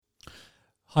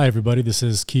Hi, everybody. This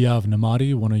is Kiav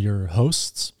Namadi, one of your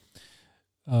hosts.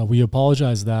 We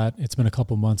apologize that it's been a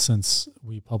couple months since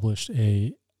we published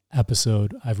a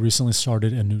episode. I've recently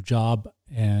started a new job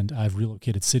and I've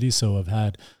relocated cities, so I've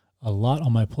had a lot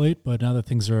on my plate. But now that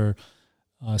things are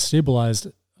stabilized,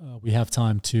 we have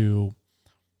time to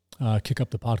kick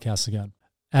up the podcast again.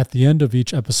 At the end of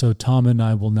each episode, Tom and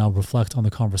I will now reflect on the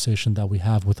conversation that we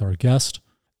have with our guest.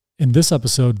 In this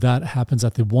episode, that happens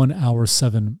at the 1 hour,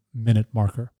 7 minute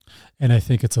marker. And I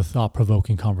think it's a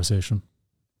thought-provoking conversation.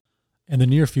 In the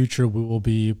near future, we will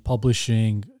be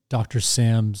publishing Dr.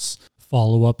 Sam's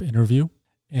follow-up interview,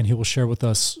 and he will share with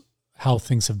us how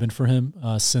things have been for him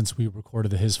since we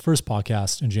recorded his first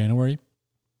podcast in January.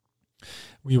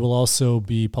 We will also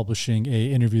be publishing an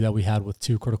interview that we had with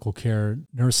 2 critical care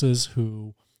nurses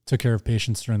who took care of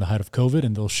patients during the height of COVID,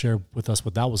 and they'll share with us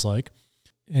what that was like.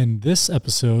 In this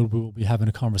episode, we will be having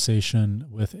a conversation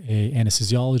with an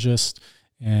anesthesiologist,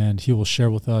 and he will share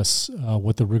with us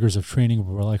what the rigors of training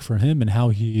were like for him and how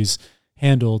he's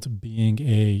handled being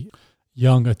a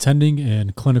young attending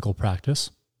in clinical practice.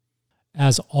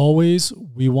 As always,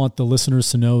 we want the listeners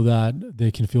to know that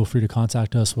they can feel free to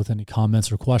contact us with any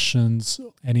comments or questions,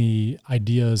 any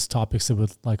ideas, topics they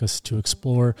would like us to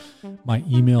explore. My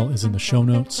email is in the show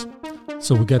notes.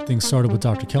 So we'll get things started with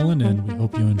Dr. Kellen, and we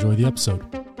hope you enjoy the episode.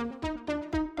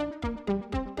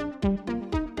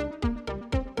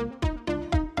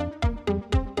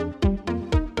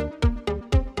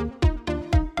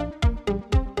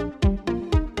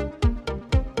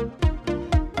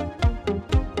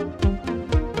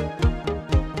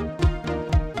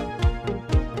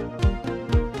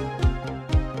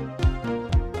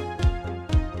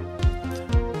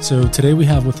 So today we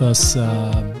have with us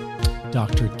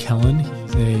Dr. Kellen.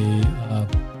 He's a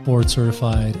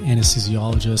board-certified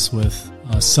anesthesiologist with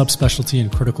a subspecialty in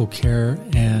critical care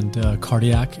and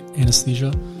cardiac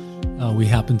anesthesia. We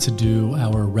happened to do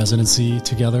our residency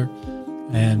together,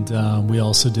 and we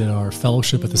also did our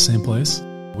fellowship at the same place.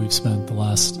 We've spent the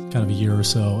last kind of a year or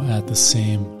so at the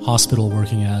same hospital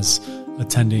working as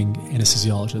attending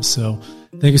anesthesiologist. So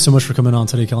thank you so much for coming on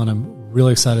today, Kellen. I'm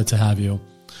really excited to have you.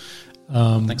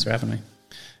 Thanks for having me.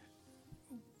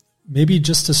 Maybe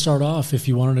just to start off, if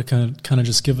you wanted to kind of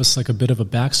just give us like a bit of a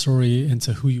backstory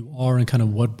into who you are and kind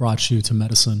of what brought you to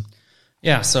medicine.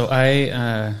 Yeah, so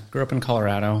I grew up in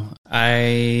Colorado.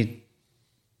 I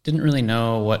didn't really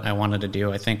know what I wanted to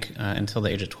do. I think until the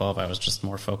age of 12, I was just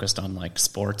more focused on like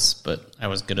sports, but I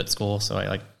was good at school, so I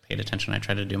like paid attention. I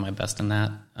tried to do my best in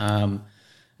that. And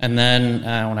then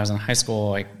when I was in high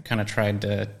school, I kind of tried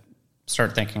to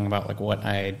start thinking about like what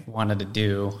I wanted to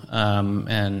do.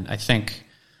 And I think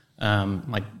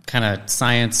like kind of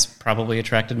science probably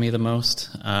attracted me the most.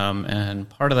 And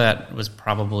part of that was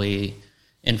probably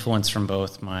influence from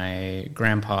both my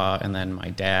grandpa and then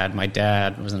my dad. My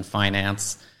dad was in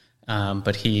finance,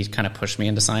 but he kind of pushed me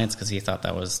into science because he thought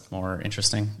that was more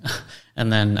interesting.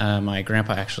 And then my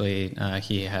grandpa actually,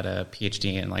 he had a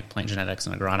PhD in like plant genetics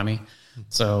and agronomy.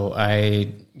 So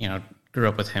I, grew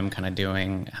up with him kind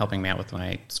of helping me out with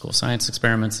my school science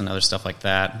experiments and other stuff like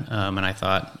that. And I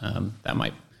thought that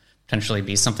might potentially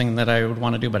be something that I would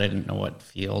want to do, but I didn't know what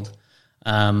field.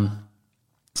 And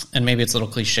maybe it's a little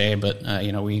cliche, but,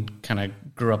 we kind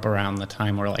of grew up around the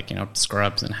time where like,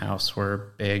 Scrubs and House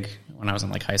were big when I was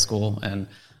in like high school. And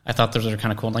I thought those were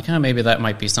kind of cool. Like, maybe that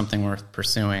might be something worth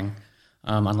pursuing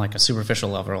on like a superficial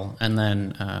level. And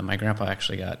then my grandpa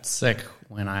actually got sick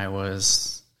when I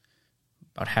was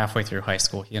about halfway through high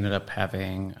school. He ended up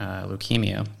having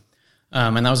leukemia.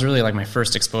 And that was really like my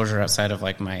first exposure outside of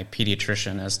like my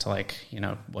pediatrician as to like,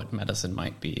 what medicine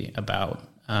might be about.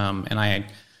 And I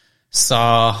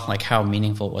saw like how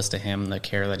meaningful it was to him, the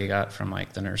care that he got from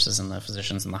like the nurses and the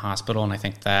physicians in the hospital. And I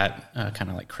think that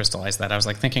kind of like crystallized that. I was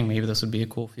like thinking maybe this would be a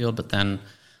cool field, but then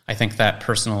I think that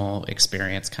personal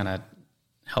experience kind of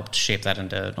helped shape that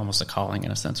into almost a calling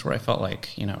in a sense where I felt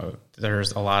like,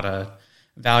 there's a lot of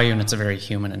value, and it's a very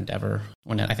human endeavor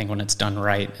when it's done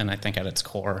right. And I think at its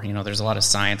core, there's a lot of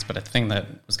science, but a thing that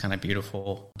was kind of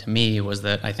beautiful to me was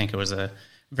that I think it was a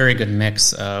very good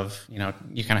mix of, you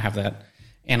kind of have that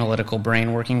analytical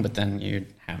brain working, but then you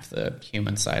have the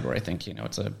human side where I think,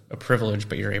 it's a privilege,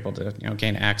 but you're able to,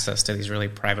 gain access to these really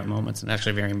private moments, and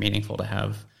actually very meaningful to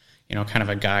have, kind of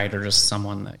a guide or just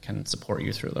someone that can support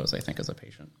you through those, I think, as a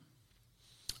patient.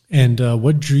 And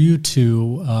what drew you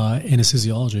to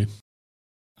anesthesiology?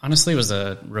 Honestly, it was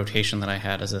a rotation that I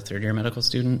had as a third-year medical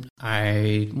student.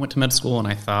 I went to med school and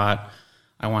I thought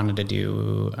I wanted to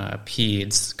do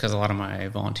peds because a lot of my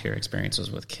volunteer experience was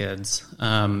with kids,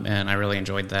 and I really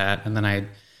enjoyed that. And then I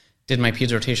did my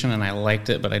peds rotation and I liked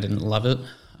it, but I didn't love it.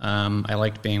 I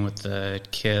liked being with the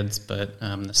kids, but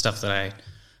the stuff that I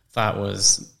thought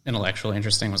was intellectually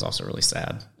interesting was also really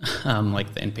sad,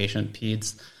 like the inpatient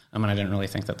peds. And I didn't really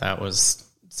think that was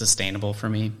sustainable for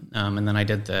me. And then I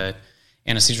did the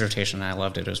anesthesia rotation, and I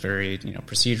loved it. It was very,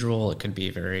 procedural. It could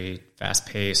be very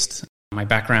fast-paced. My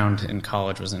background in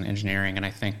college was in engineering, and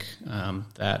I think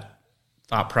that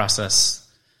thought process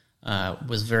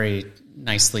was very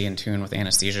nicely in tune with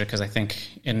anesthesia, because I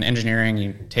think in engineering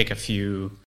you take a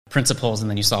few principles and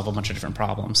then you solve a bunch of different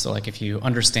problems. So like if you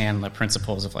understand the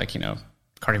principles of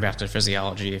cardiovascular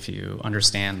physiology, if you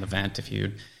understand the vent, if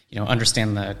you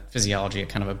understand the physiology at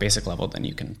kind of a basic level, then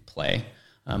you can play.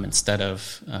 Instead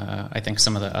of, I think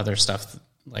some of the other stuff,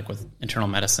 like with internal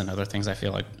medicine, other things, I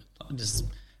feel like just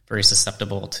very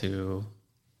susceptible to,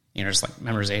 just like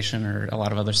memorization or a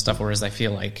lot of other stuff. Whereas I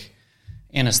feel like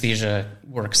anesthesia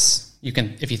works.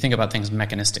 If you think about things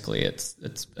mechanistically,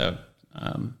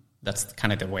 that's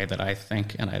kind of the way that I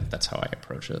think, and that's how I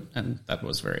approach it. And that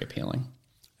was very appealing.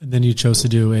 And then you chose to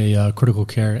do a critical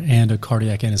care and a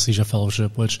cardiac anesthesia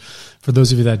fellowship, which, for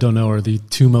those of you that don't know, are the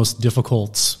two most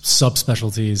difficult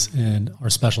subspecialties in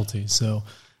our specialty. So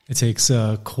it takes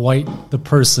quite the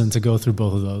person to go through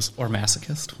both of those. Or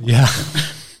masochist. Yeah.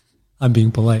 I'm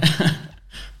being polite.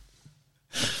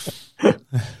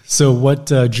 So what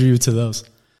drew you to those?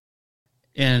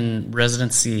 In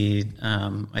residency,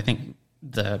 I think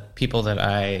the people that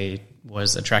I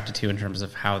was attracted to in terms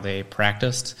of how they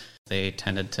practiced, they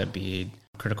tended to be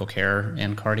critical care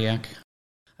and cardiac.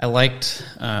 I liked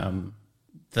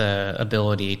the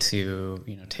ability to,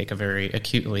 take a very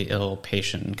acutely ill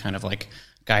patient and kind of like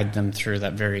guide them through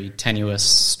that very tenuous,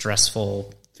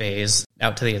 stressful phase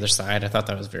out to the other side. I thought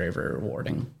that was very, very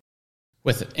rewarding.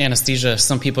 With anesthesia,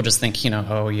 some people just think, you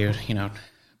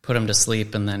put them to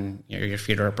sleep and then your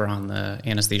feet are up on the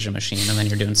anesthesia machine and then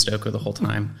you're doing Stoku the whole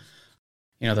time.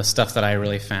 The stuff that I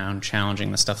really found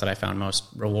challenging, the stuff that I found most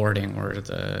rewarding were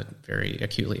the very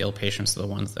acutely ill patients, the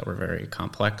ones that were very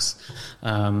complex.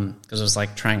 Because it was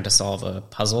like trying to solve a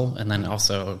puzzle. And then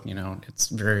also, it's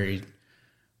very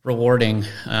rewarding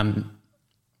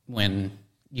when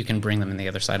you can bring them in the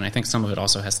other side. And I think some of it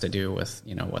also has to do with,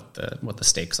 what the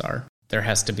stakes are. There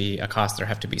has to be a cost, there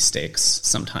have to be stakes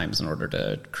sometimes in order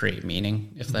to create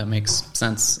meaning, if that makes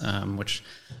sense, which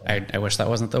I wish that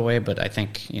wasn't the way, but I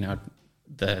think,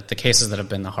 the cases that have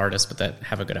been the hardest but that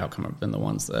have a good outcome have been the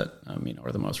ones that,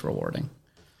 are the most rewarding.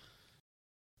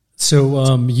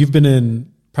 So you've been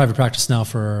in private practice now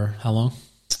for how long?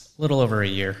 A little over a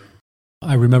year.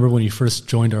 I remember when you first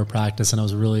joined our practice, and I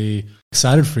was really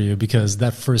excited for you because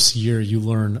that first year you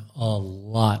learn a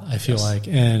lot, I feel like.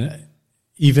 And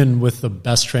even with the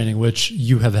best training, which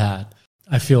you have had,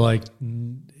 I feel like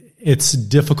it's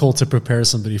difficult to prepare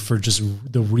somebody for just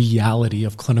the reality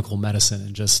of clinical medicine.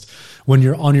 And just when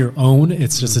you're on your own,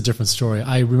 it's just a different story.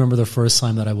 I remember the first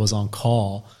time that I was on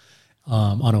call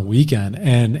on a weekend,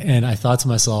 and I thought to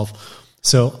myself,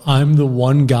 so I'm the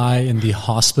one guy in the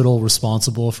hospital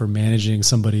responsible for managing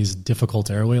somebody's difficult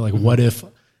airway. Like, what if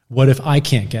I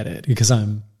can't get it because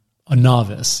I'm a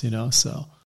novice, so.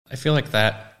 I feel like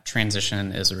that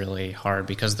transition is really hard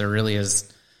because there really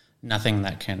is nothing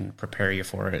that can prepare you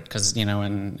for it. Because,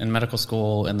 in medical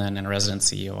school and then in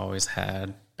residency, you always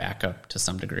had backup to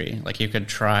some degree. Like you could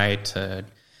try to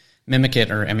mimic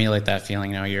it or emulate that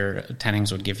feeling. Your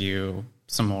attendings would give you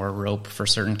some more rope for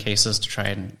certain cases to try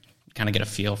and kind of get a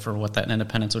feel for what that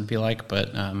independence would be like.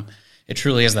 But it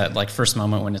truly is that like first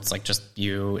moment when it's like just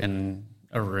you in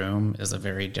a room is a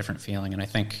very different feeling. And I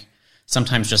think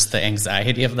sometimes just the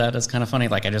anxiety of that is kind of funny.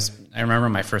 Like I remember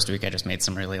my first week, I just made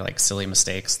some really like silly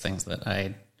mistakes, things that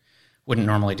I wouldn't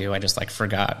normally do. I just like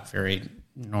forgot very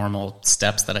normal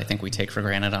steps that I think we take for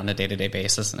granted on a day-to-day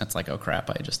basis. And it's like, oh crap,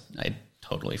 I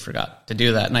totally forgot to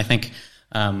do that. And I think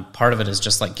part of it is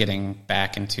just like getting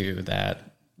back into that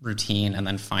routine and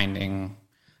then finding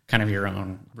kind of your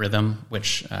own rhythm,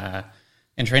 which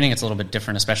in training, it's a little bit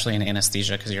different, especially in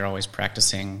anesthesia, because you're always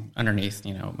practicing underneath,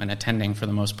 and attending for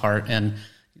the most part. And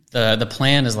the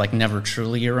plan is like never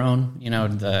truly your own.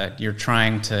 You're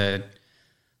trying to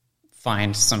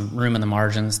find some room in the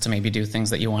margins to maybe do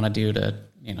things that you want to do to,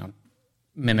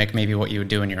 mimic maybe what you would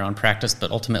do in your own practice.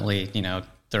 But ultimately,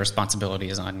 the responsibility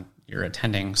is on your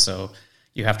attending. So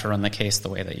you have to run the case the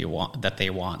way that they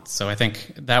want. So I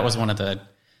think that was one of the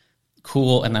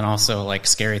cool and then also like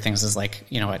scary things is like,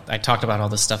 I talked about all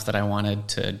the stuff that I wanted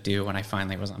to do when I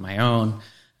finally was on my own.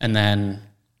 And then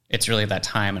it's really that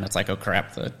time and it's like, oh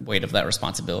crap, the weight of that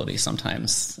responsibility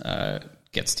sometimes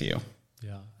gets to you.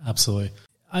 Yeah, absolutely.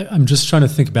 I'm just trying to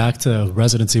think back to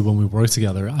residency when we worked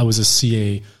together. I was a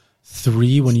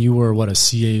CA3 when you were, a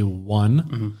CA1?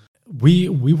 Mm-hmm. we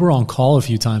were on call a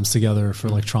few times together for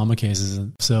like trauma cases.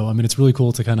 And so, I mean, it's really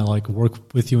cool to kind of like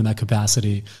work with you in that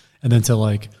capacity and then to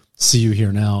like see you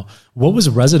here now. What was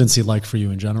residency like for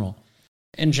you in general?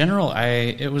 In general,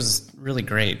 it was really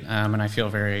great. And I feel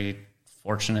very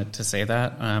fortunate to say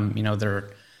that.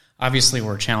 There obviously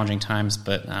were challenging times,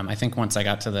 but I think once I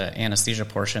got to the anesthesia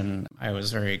portion, I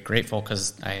was very grateful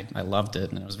because I loved it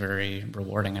and it was very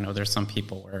rewarding. I know there's some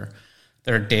people where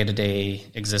their day-to-day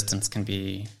existence can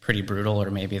be pretty brutal,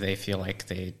 or maybe they feel like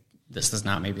this is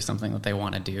not maybe something that they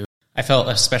want to do. I felt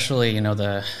especially,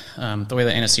 the way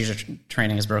the anesthesia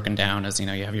training is broken down is, you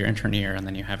have your intern year and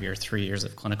then you have your 3 years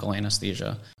of clinical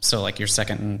anesthesia. So like your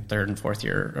second and third and fourth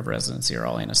year of residency are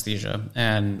all anesthesia.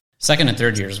 And second and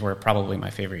third years were probably my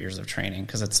favorite years of training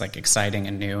because it's like exciting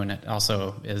and new. And it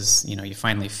also is, you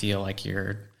finally feel like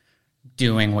you're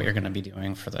doing what you're going to be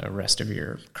doing for the rest of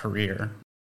your career.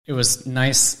 It was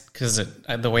nice because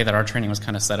the way that our training was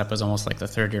kind of set up is almost like the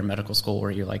third year medical school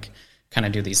where you like kind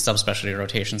of do these subspecialty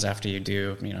rotations after you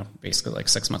do, basically like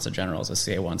 6 months of general as a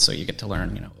CA1. So you get to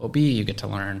learn, OB, you get to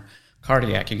learn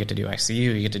cardiac, you get to do ICU,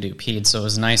 you get to do peds. So it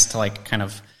was nice to like kind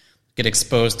of get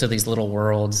exposed to these little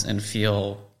worlds and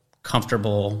feel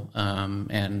comfortable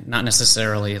and not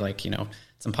necessarily like,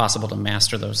 it's impossible to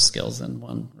master those skills in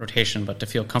one rotation, but to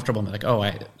feel comfortable and be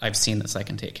like, I've seen this, I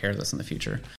can take care of this in the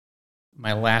future.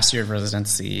 My last year of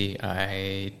residency,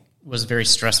 I was very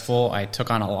stressful. I took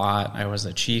on a lot. I was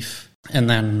a chief. And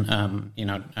then,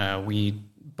 we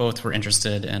both were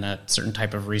interested in a certain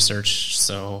type of research.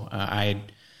 So I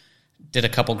did a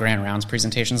couple grand rounds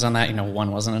presentations on that.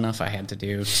 One wasn't enough. I had to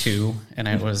do two. And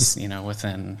it was,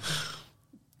 within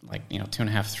like,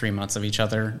 2.5, 3 months of each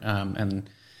other. And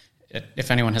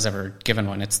if anyone has ever given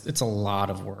one, it's a lot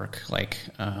of work. Like,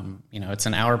 it's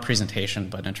an hour presentation,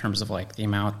 but in terms of like the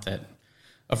amount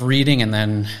of reading and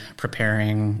then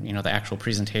preparing, the actual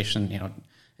presentation,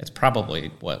 it's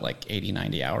probably like 80,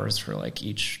 90 hours for like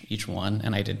each one.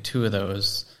 And I did two of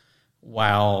those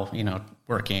while,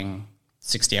 working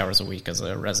 60 hours a week as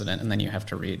a resident. And then you have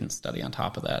to read and study on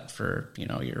top of that for,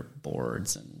 your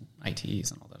boards and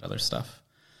ITs and all that other stuff.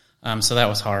 So that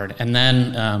was hard. And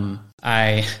then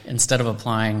instead of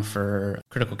applying for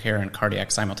critical care and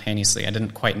cardiac simultaneously,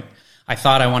 I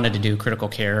thought I wanted to do critical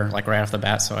care like right off the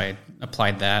bat, so I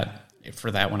applied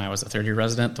for that when I was a third-year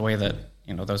resident. The way that,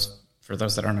 for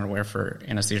those that aren't aware, for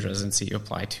anesthesia residency, you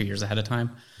apply 2 years ahead of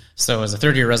time. So as a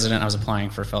third-year resident, I was applying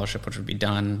for fellowship, which would be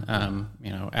done,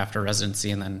 after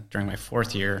residency, and then during my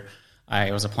fourth year,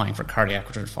 I was applying for cardiac,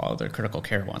 which would follow the critical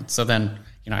care one. So then,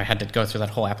 I had to go through that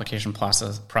whole application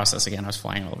process again. I was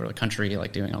flying all over the country,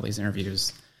 like doing all these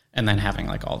interviews, and then having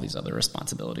like all these other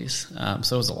responsibilities.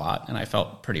 So it was a lot, and I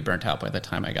felt pretty burnt out by the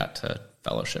time I got to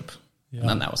fellowship. Yeah. And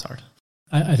then that was hard.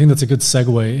 I think that's a good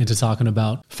segue into talking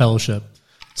about fellowship.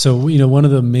 So, one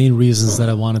of the main reasons that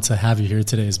I wanted to have you here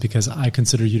today is because I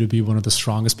consider you to be one of the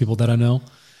strongest people that I know.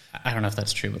 I don't know if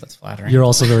that's true, but that's flattering. You're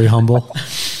also very humble.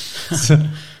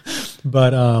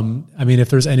 But if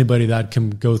there's anybody that can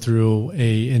go through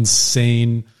a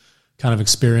insane kind of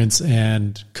experience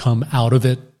and come out of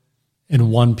it in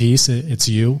one piece, it's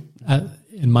you,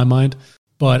 in my mind.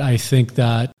 But I think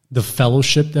that the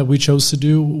fellowship that we chose to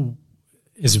do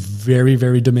is very,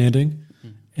 very demanding.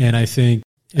 And I think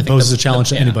it poses a challenge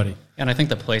to anybody. And I think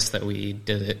the place that we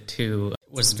did it to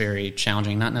was very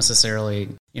challenging. Not necessarily,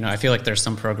 I feel like there's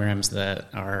some programs that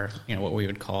are, what we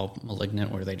would call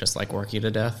malignant, where they just like work you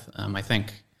to death. I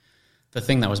think the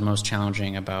thing that was most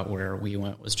challenging about where we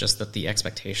went was just that the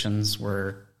expectations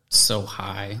were so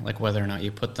high, like whether or not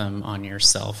you put them on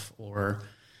yourself or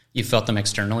you felt them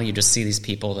externally. You just see these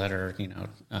people that are,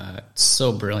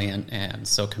 so brilliant and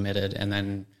so committed, and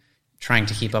then trying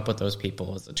to keep up with those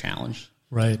people is a challenge.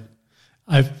 Right.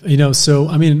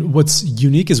 What's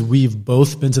unique is we've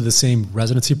both been to the same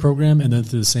residency program and then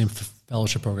to the same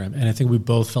fellowship program. And I think we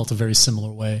both felt a very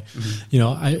similar way.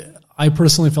 Mm-hmm. I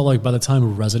personally felt like by the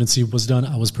time residency was done,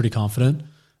 I was pretty confident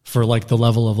for like the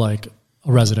level of like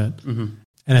a resident. Mm-hmm.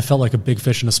 And I felt like a big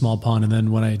fish in a small pond. And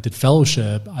then when I did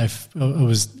fellowship, it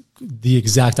was the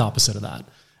exact opposite of that.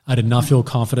 I did not feel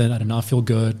confident. I did not feel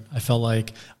good. I felt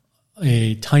like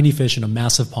a tiny fish in a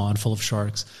massive pond full of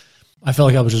sharks. I felt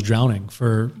like I was just drowning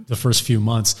for the first few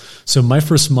months. So my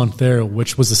first month there,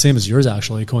 which was the same as yours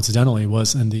actually, coincidentally,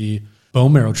 was in the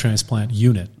bone marrow transplant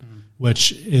unit,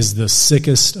 which is the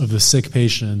sickest of the sick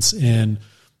patients in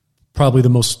probably the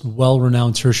most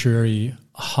well-renowned tertiary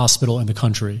hospital in the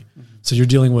country. Mm-hmm. So you're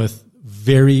dealing with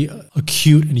very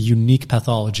acute and unique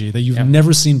pathology that you've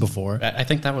never seen before. I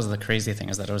think that was the crazy thing,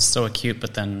 is that it was so acute,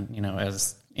 but then,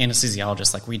 as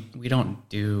anesthesiologists, like we don't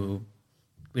do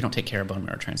we don't take care of bone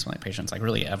marrow transplant patients, like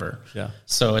really ever. Yeah.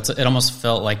 So it almost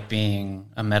felt like being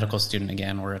a medical student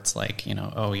again, where it's like,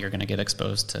 oh, you're going to get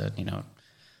exposed to,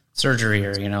 surgery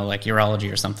or, like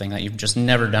urology or something that you've just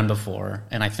never done before.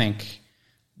 And I think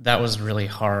that was really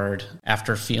hard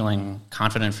after feeling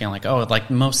confident, feeling like, oh, like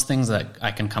most things that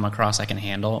I can come across, I can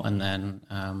handle. And then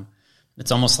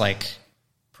it's almost like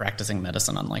practicing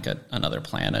medicine on like another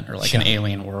planet or like an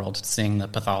alien world, seeing the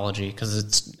pathology. Because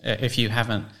it's, if you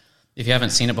haven't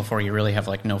seen it before, you really have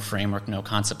like no framework, no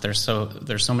concept. There's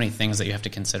so many things that you have to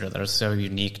consider that are so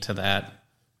unique to that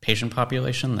patient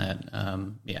population that,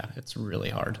 it's really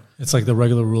hard. It's like the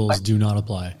regular rules do not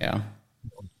apply. Yeah.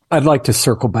 I'd like to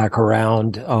circle back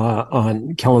around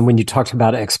on Kellen, when you talked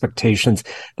about expectations,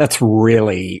 that's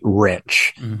really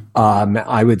rich.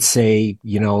 I would say,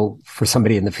 for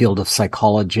somebody in the field of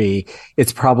psychology,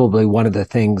 it's probably one of the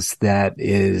things that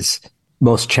is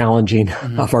most challenging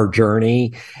of our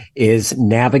journey is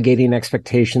navigating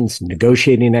expectations,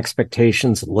 negotiating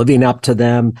expectations, living up to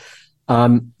them.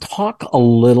 Talk a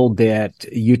little bit.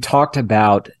 You talked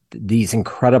about these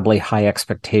incredibly high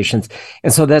expectations.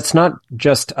 And so that's not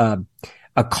just a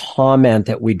comment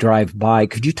that we drive by.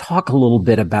 Could you talk a little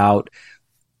bit about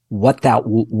what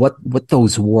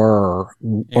those were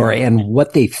and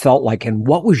what they felt like, and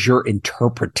what was your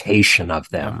interpretation of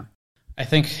them? I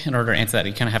think in order to answer that,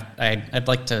 you kind of I'd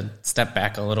like to step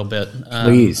back a little bit.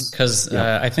 Please. Because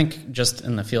I think just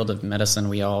in the field of medicine,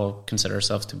 we all consider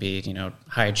ourselves to be,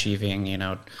 high achieving,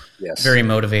 Yes. very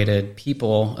motivated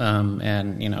people.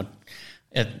 And,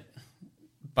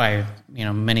 by,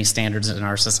 many standards in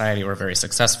our society, we're very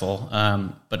successful.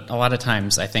 But a lot of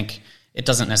times I think it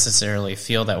doesn't necessarily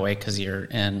feel that way because you're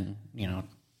in,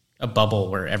 a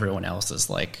bubble where everyone else is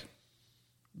like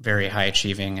very high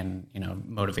achieving and,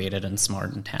 motivated and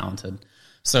smart and talented.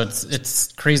 So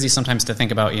it's crazy sometimes to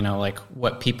think about, like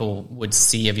what people would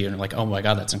see of you and like, oh my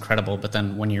God, that's incredible. But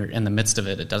then when you're in the midst of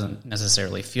it, it doesn't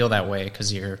necessarily feel that way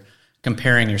because you're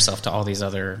comparing yourself to all these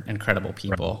other incredible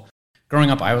people. Right.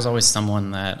 Growing up, I was always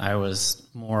someone that I was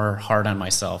more hard on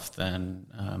myself than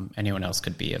anyone else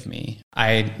could be of me.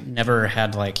 I never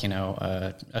had like,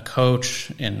 a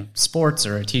coach in sports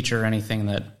or a teacher or anything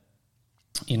that,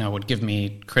 would give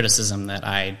me criticism that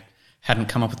I hadn't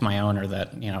come up with my own or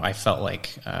that, I felt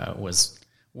like was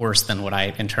worse than what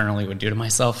I internally would do to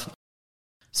myself.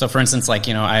 So for instance, like,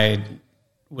 I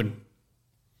would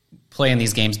play in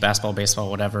these games, basketball, baseball,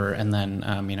 whatever. And then,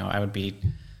 I would be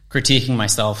critiquing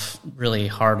myself really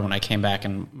hard when I came back.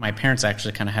 And my parents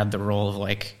actually kind of had the role of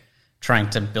like trying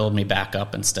to build me back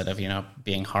up instead of,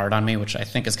 being hard on me, which I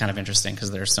think is kind of interesting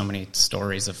because there's so many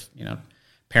stories of,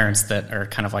 parents that are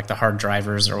kind of like the hard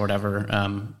drivers or whatever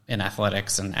in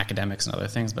athletics and academics and other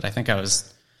things. But I think I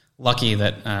was lucky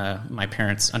that my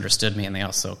parents understood me and they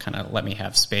also kind of let me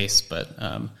have space. But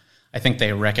I think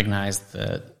they recognized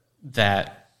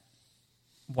that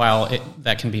while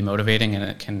that can be motivating and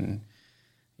it can,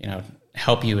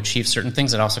 help you achieve certain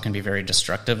things, it also can be very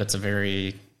destructive. It's a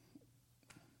very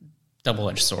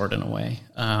double-edged sword in a way.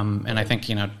 And I think,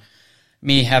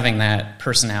 me having that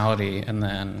personality and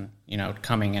then,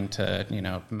 coming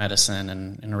into, medicine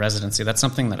and residency, that's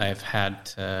something that I've had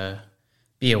to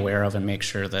be aware of and make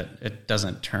sure that it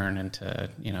doesn't turn into,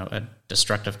 a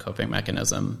destructive coping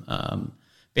mechanism,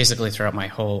 basically throughout my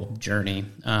whole journey.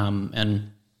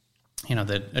 And,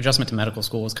 the adjustment to medical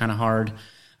school was kind of hard.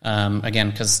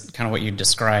 Again, because kind of what you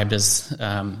described is,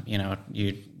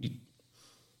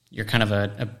 you're kind of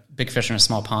a big fish in a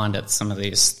small pond at some of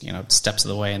these, steps of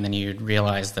the way. And then you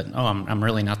realize that, oh, I'm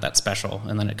really not that special.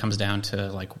 And then it comes down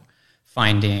to like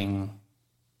finding,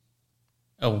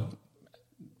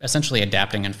 essentially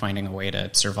adapting and finding a way to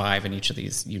survive in each of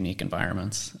these unique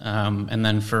environments. And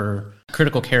then for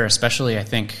critical care, especially, I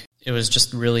think it was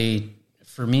just really,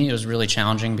 for me, it was really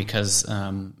challenging because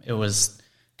it was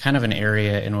kind of an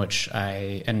area in which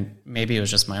and maybe it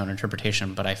was just my own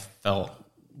interpretation, but I felt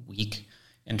weak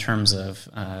in terms of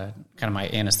kind of my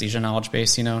anesthesia knowledge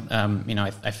base,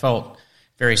 I felt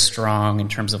very strong in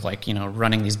terms of like,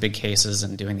 running these big cases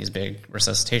and doing these big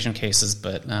resuscitation cases.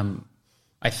 But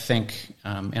I think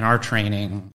in our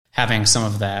training, having some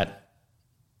of that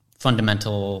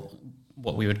fundamental,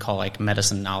 what we would call like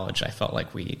medicine knowledge, I felt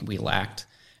like we lacked.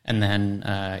 And then,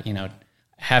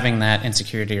 having that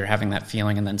insecurity or having that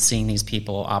feeling and then seeing these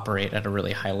people operate at a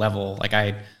really high level, like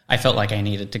I felt like I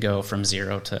needed to go from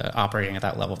zero to operating at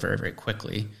that level very, very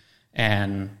quickly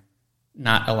and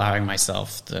not allowing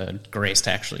myself the grace to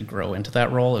actually grow into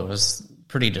that role. It was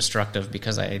pretty destructive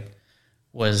because I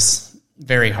was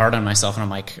very hard on myself and I'm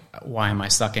like, why am I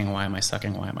sucking? Why am I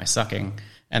sucking? Why am I sucking?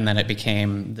 And then it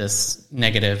became this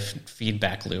negative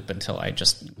feedback loop until I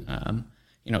just,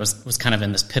 was kind of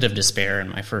in this pit of despair in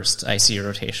my first ICU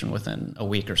rotation within a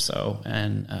week or so.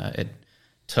 And it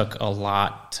took a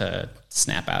lot to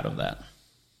snap out of that.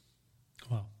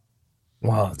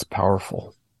 Wow, that's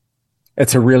powerful.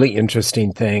 It's a really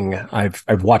interesting thing.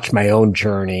 I've watched my own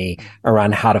journey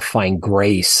around how to find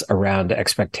grace around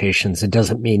expectations. It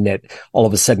doesn't mean that all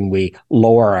of a sudden we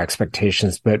lower our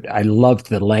expectations, but I loved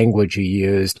the language you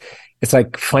used. It's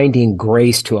like finding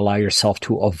grace to allow yourself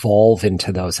to evolve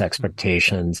into those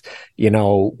expectations.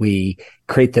 We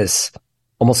create this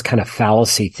almost kind of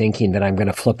fallacy thinking that I'm going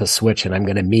to flip a switch and I'm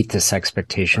going to meet this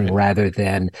expectation rather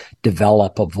than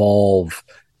develop, evolve,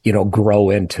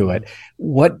 grow into it.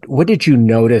 What did you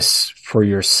notice for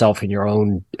yourself in your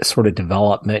own sort of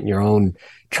development and your own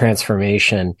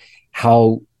transformation,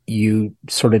 how you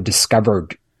sort of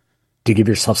discovered to give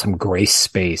yourself some grace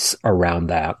space around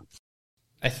that?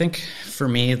 I think for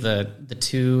me, the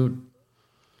two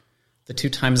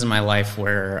times in my life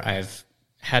where I've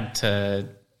had to,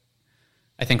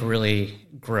 I think, really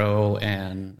grow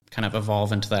and kind of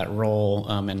evolve into that role,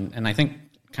 and I think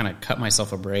kind of cut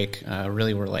myself a break,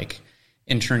 really were like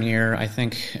intern year, I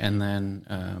think, and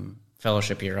then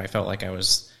fellowship year. I felt like I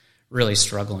was really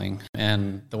struggling.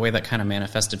 And the way that kind of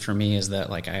manifested for me is that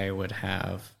like I would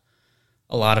have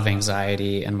a lot of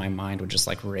anxiety and my mind would just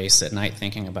like race at night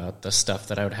thinking about the stuff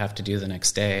that I would have to do the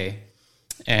next day.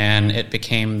 And it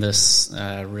became this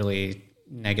really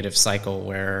negative cycle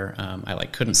where I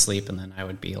like couldn't sleep, and then I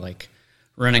would be like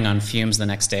running on fumes the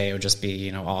next day. It would just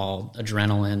be, all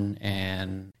adrenaline.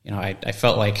 And, I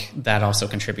felt like that also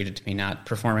contributed to me not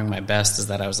performing my best, is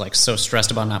that I was like so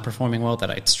stressed about not performing well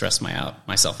that I'd stress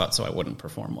myself out so I wouldn't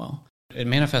perform well. It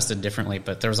manifested differently,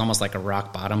 but there was almost like a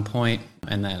rock bottom point,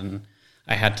 and then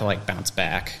I had to like bounce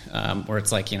back, where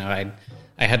it's like, I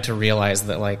had to realize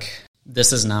that like,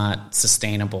 this is not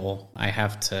sustainable. I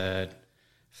have to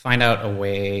find out a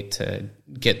way to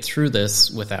get through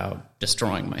this without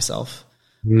destroying myself.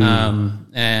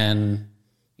 And,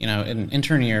 in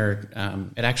intern year,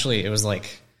 it was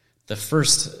like the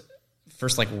first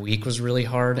like week was really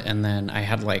hard. And then I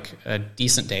had like a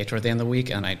decent day toward the end of the week,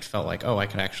 and I felt like, oh, I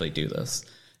could actually do this.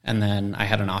 And then I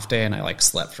had an off day and I like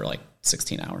slept for like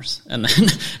 16 hours. And then,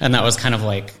 and that was kind of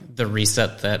like the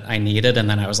reset that I needed. And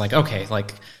then I was like, okay,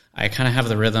 like I kind of have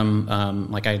the rhythm.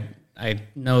 Like I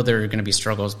know there are going to be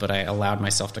struggles, but I allowed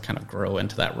myself to kind of grow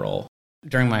into that role.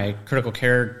 During my critical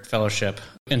care fellowship,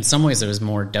 in some ways it was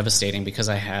more devastating because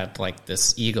I had like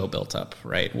this ego built up,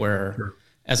 right? Where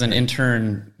as an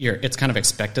intern, it's kind of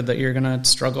expected that you're going to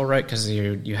struggle, right? Because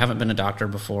you haven't been a doctor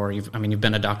before. You've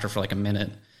been a doctor for like a minute,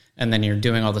 and then you're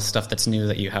doing all this stuff that's new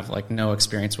that you have like no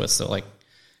experience with. So like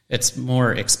it's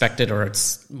more expected, or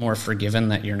it's more forgiven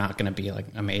that you're not going to be like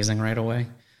amazing right away.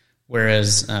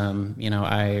 Whereas,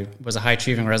 I was a high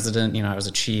achieving resident, I was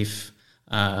a chief,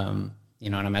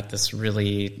 and I'm at this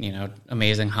really,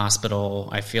 amazing hospital.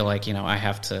 I feel like, I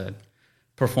have to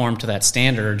perform to that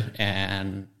standard.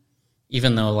 And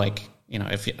even though like,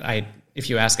 if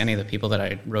you ask any of the people that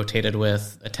I rotated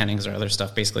with, attendings or other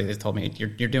stuff, basically they told me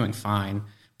you're doing fine.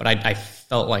 But I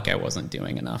felt like I wasn't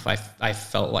doing enough. I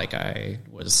felt like I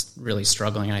was really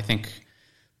struggling. And I think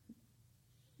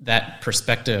that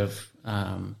perspective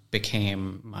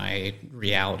became my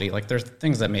reality. Like there's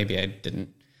things that maybe I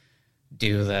didn't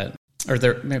do that, or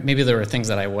maybe there were things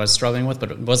that I was struggling with,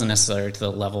 but it wasn't necessarily to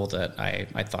the level that I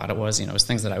thought it was. It was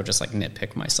things that I would just like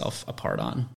nitpick myself apart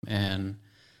on. And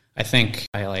I think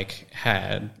I like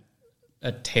had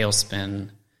a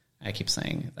tailspin. I keep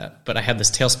saying that, but I had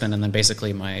this tailspin, and then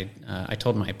basically I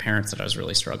told my parents that I was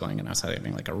really struggling and I was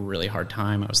having like a really hard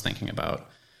time. I was thinking about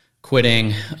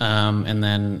quitting, and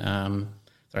then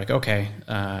they're like, okay,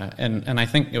 and I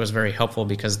think it was very helpful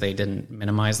because they didn't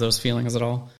minimize those feelings at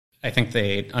all. I think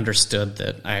they understood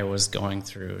that I was going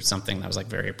through something that was like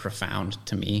very profound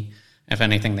to me. If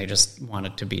anything, they just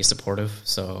wanted to be supportive.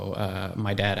 So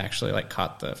my dad actually like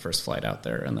caught the first flight out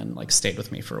there and then like stayed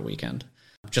with me for a weekend.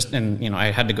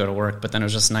 I had to go to work, but then it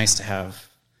was just nice to have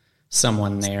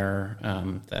someone there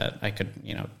that I could,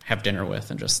 have dinner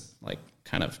with and just like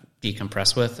kind of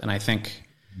decompress with. And I think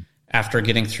after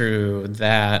getting through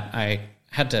that, I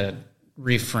had to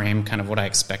reframe kind of what I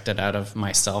expected out of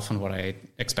myself and what I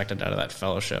expected out of that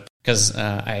fellowship. Because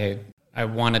I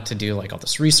wanted to do like all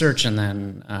this research, and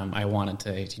then I wanted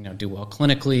to, do well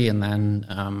clinically. And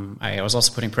then I was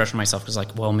also putting pressure on myself because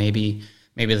like, well, maybe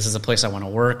this is a place I want to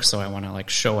work. So I want to like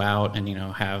show out and,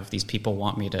 have these people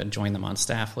want me to join them on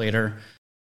staff later.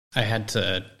 I had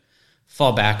to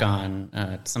fall back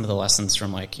on some of the lessons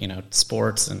from like,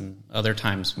 sports and other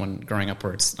times when growing up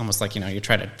where it's almost like, you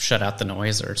try to shut out the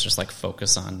noise, or it's just like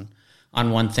focus on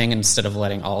one thing instead of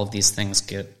letting all of these things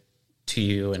get to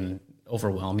you and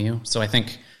overwhelm you. So I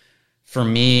think for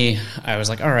me, I was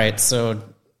like, all right, so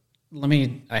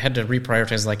I had to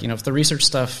reprioritize, like, if the research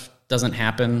stuff doesn't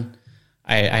happen,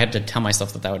 I had to tell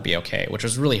myself that would be okay, which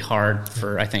was really hard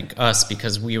for, I think, us,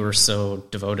 because we were so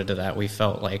devoted to that. We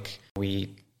felt like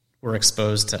we were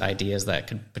exposed to ideas that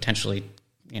could potentially,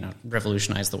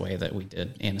 revolutionize the way that we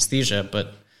did anesthesia.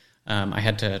 But I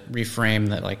had to reframe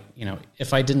that, like,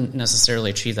 if I didn't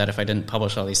necessarily achieve that, if I didn't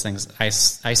publish all these things, I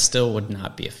still would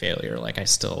not be a failure. Like, I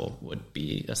still would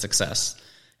be a success.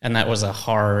 And that was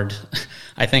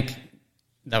I think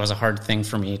that was a hard thing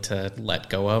for me to let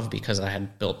go of, because I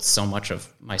had built so much of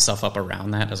myself up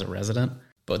around that as a resident.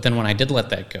 But then when I did let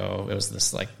that go, it was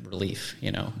this like relief,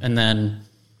 and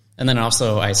then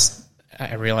also I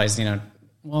realized,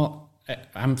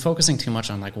 I'm focusing too much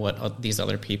on like what these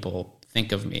other people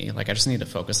think of me. Like, I just need to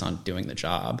focus on doing the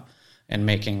job and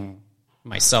making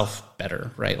myself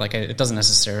better, right? Like, it doesn't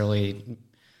necessarily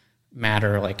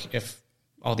matter, like, if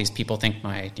all these people think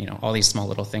all these small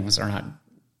little things are not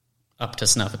up to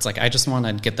snuff. It's like, I just want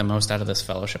to get the most out of this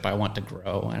fellowship. I want to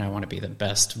grow, and I want to be the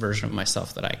best version of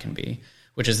myself that I can be,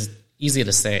 which is easy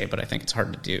to say, but I think it's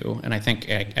hard to do. And I think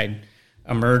I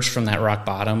emerged from that rock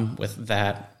bottom with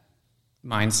that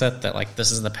mindset that, like,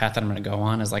 this is the path that I'm going to go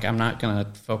on, is like, I'm not going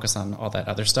to focus on all that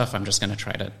other stuff. I'm just going to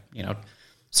try to,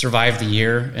 survive the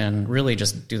year and really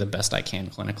just do the best I can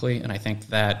clinically. And I think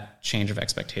that change of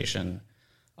expectation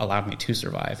allowed me to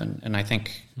survive. And I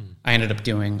think I ended up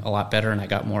doing a lot better, and I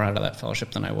got more out of that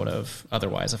fellowship than I would have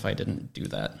otherwise if I didn't do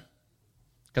that.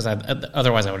 Because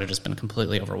otherwise I would have just been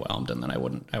completely overwhelmed, and then I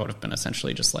would have been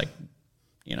essentially just like,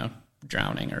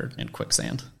 drowning or in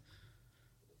quicksand.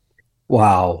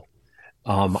 Wow.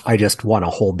 I just want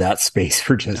to hold that space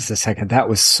for just a second. That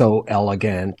was so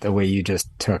elegant, the way you just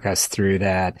took us through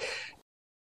that.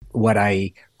 What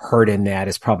I heard in that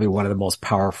is probably one of the most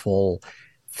powerful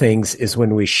things is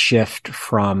when we shift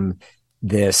from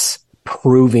this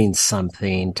proving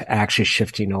something to actually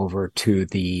shifting over to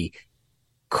the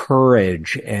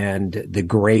courage and the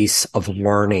grace of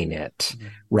learning it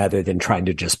rather than trying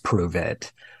to just prove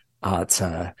it. It's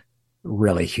a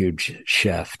really huge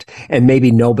shift. And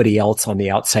maybe nobody else on the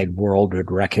outside world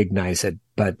would recognize it,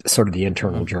 but sort of the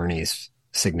internal journey is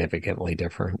significantly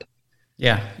different.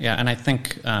 Yeah. Yeah. And I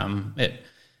think it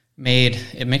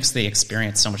makes the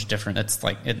experience so much different. It's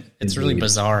like, it's really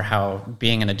bizarre how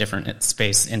being in a different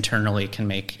space internally can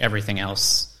make everything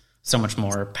else so much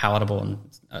more palatable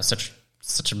and such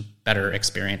a better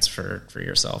experience for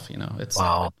yourself. It's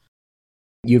wow.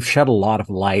 You've shed a lot of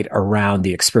light around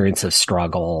the experience of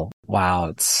struggle. Wow,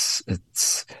 it's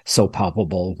so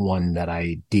palpable, one that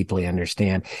I deeply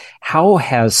understand. How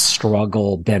has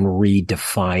struggle been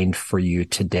redefined for you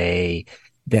today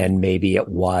than maybe it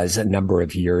was a number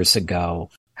of years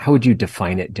ago? How would you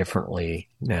define it differently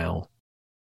now?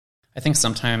 I think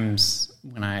sometimes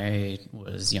when I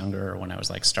was younger, when I was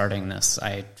like starting this,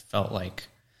 I felt like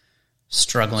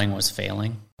struggling was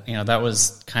failing. That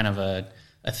was kind of a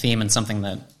theme and something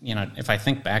that, if I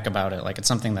think back about it, like, it's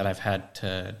something that I've had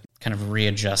to kind of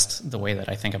readjust the way that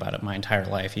I think about it my entire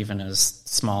life, even as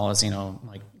small as,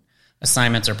 like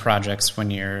assignments or projects when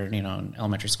you're, in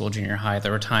elementary school, junior high.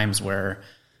 There were times where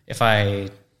if I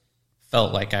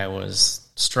felt like I was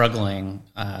struggling,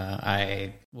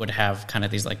 I would have kind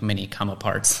of these like mini come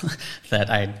aparts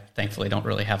that I thankfully don't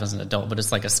really have as an adult, but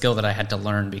it's like a skill that I had to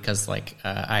learn because like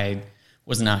I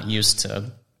was not used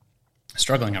to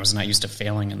struggling. I was not used to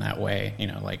failing in that way.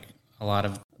 Like a lot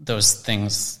of those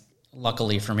things,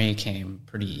 luckily for me, came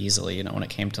pretty easily, when it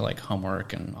came to like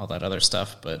homework and all that other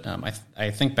stuff. But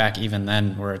I think back even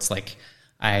then where it's like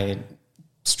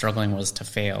struggling was to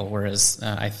fail. Whereas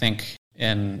I think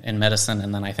in medicine,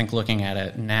 and then I think looking at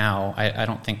it now, I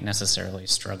don't think necessarily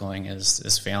struggling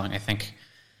is failing. I think,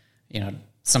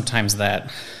 sometimes that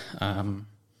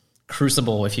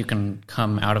crucible, if you can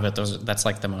come out of it, that's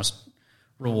like the most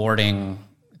rewarding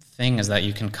thing, is that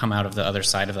you can come out of the other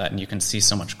side of that and you can see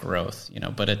so much growth,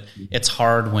 but it's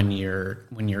hard when you're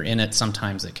in it.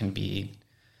 Sometimes it can be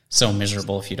so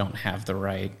miserable if you don't have the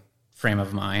right frame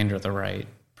of mind or the right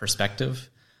perspective.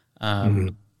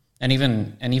 And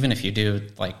even if you do,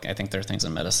 like, I think there are things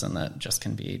in medicine that just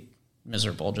can be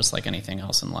miserable, just like anything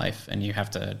else in life. And you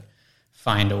have to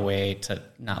find a way to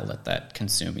not let that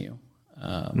consume you.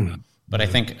 But I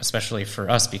think especially for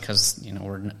us, because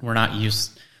we're not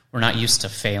used to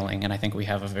failing, and I think we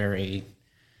have a very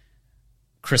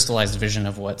crystallized vision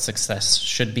of what success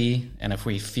should be. And if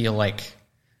we feel like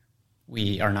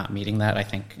we are not meeting that, I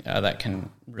think that can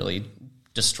really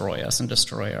destroy us and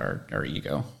destroy our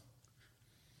ego.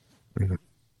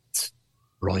 It's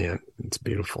brilliant. It's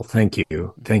beautiful. Thank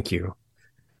you.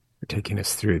 for taking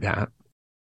us through that.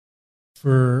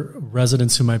 For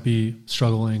residents who might be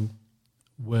struggling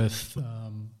with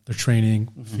their training,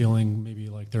 feeling maybe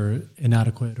like they're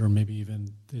inadequate, or maybe even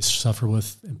they suffer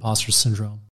with imposter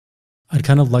syndrome, I'd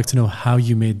kind of like to know how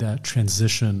you made that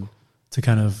transition to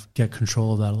kind of get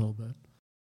control of that a little bit.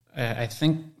 I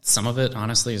think some of it,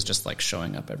 honestly, is just like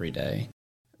showing up every day,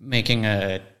 making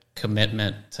a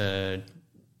commitment to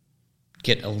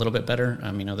get a little bit better.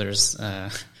 There's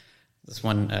this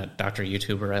one doctor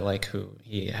YouTuber I like, who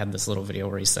he had this little video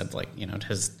where he said, like,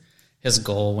 his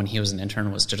goal when he was an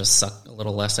intern was to just suck a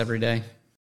little less every day.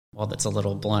 Well, that's a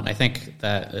little blunt. I think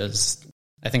that is,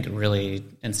 really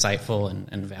insightful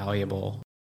and valuable.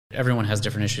 Everyone has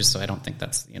different issues, so I don't think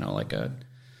that's, like a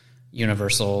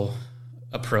universal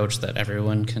approach that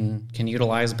everyone can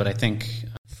utilize. But I think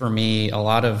for me, a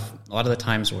lot of the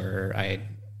times where I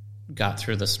got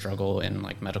through the struggle in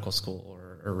like medical school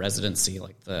or residency,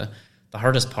 like the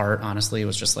hardest part, honestly,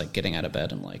 was just like getting out of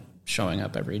bed and like showing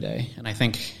up every day. And I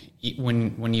think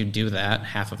when you do that,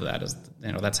 half of that is,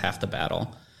 that's half the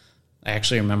battle. I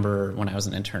actually remember when I was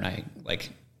an intern, I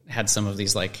like had some of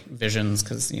these like visions,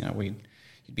 because you'd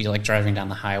be like driving down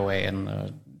the highway, and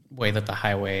the way that the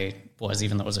highway was,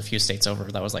 even though it was a few states over,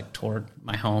 that was like toward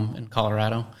my home in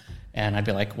Colorado. And I'd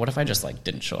be like, what if I just like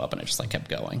didn't show up and I just like kept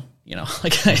going?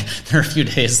 Like there were a few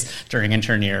days during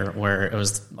intern year where it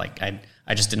was like I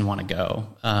just didn't want to go.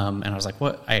 And I was like,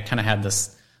 what? I kind of had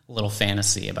this little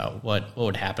fantasy about what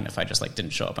would happen if I just like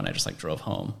didn't show up and I just like drove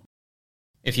home.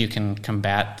 If you can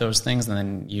combat those things, and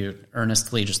then you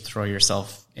earnestly just throw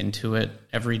yourself into it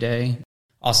every day.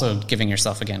 Also giving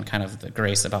yourself, again, kind of the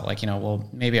grace about like, well,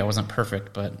 maybe I wasn't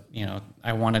perfect, but,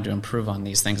 I wanted to improve on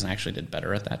these things and I actually did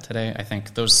better at that today. I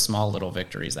think those small little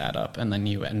victories add up. And then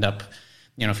you end up,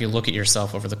 if you look at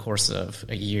yourself over the course of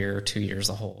a year, 2 years,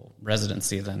 a whole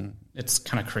residency, then it's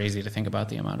kind of crazy to think about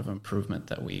the amount of improvement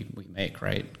that we make,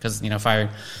 right? Because, if I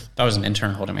was an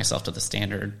intern holding myself to the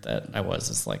standard that I was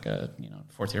as like a,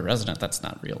 fourth year resident, that's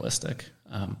not realistic.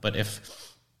 But if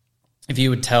you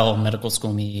would tell medical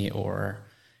school me or,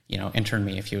 intern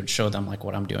me, if you would show them like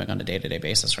what I'm doing on a day-to-day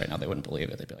basis right now, they wouldn't believe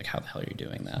it. They'd be like, how the hell are you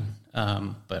doing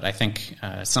that? But I think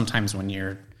sometimes when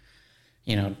you're,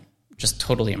 just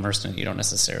totally immersed in it, you don't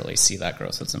necessarily see that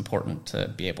growth. So it's important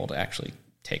to be able to actually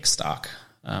take stock.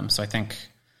 So I think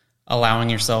allowing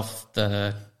yourself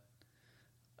the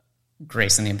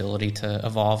grace and the ability to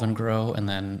evolve and grow, and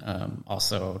then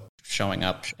also showing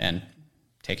up and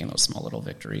taking those small little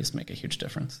victories make a huge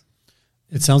difference.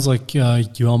 It sounds like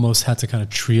you almost had to kind of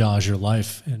triage your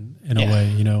life in a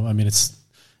way. It's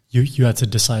you had to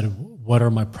decide what are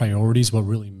my priorities, what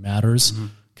really matters,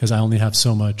 because I only have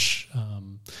so much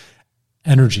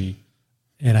energy,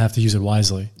 and I have to use it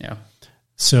wisely. Yeah.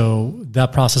 So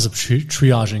that process of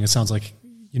triaging, it sounds like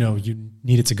you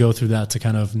needed to go through that to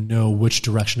kind of know which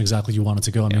direction exactly you wanted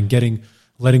to go.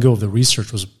 Letting go of the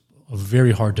research was a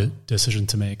very hard decision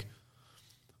to make,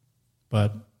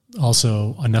 but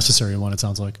also a necessary one, it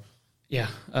sounds like. Yeah.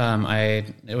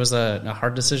 It was a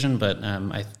hard decision, but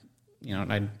I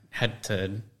had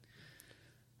to,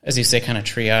 as you say, kind of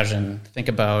triage and think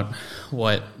about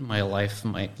what my life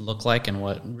might look like and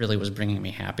what really was bringing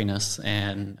me happiness.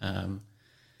 And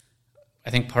I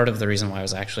think part of the reason why I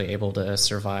was actually able to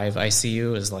survive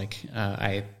ICU is like,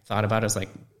 I thought about it as like,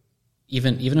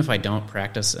 even if I don't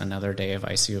practice another day of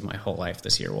ICU my whole life,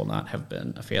 this year will not have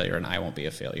been a failure, and I won't be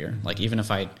a failure. Like even if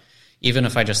I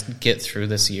just get through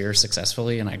this year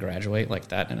successfully and I graduate, like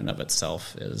that in and of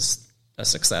itself is a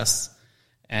success.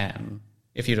 And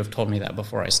if you'd have told me that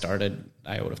before I started,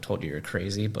 I would have told you you're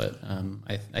crazy. But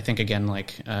I think again,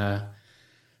 like and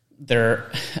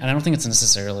I don't think it's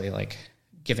necessarily like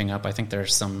giving up. I think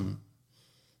there's some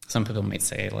people might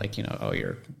say like, oh,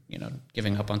 you're,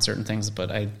 giving up on certain things.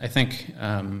 But I think,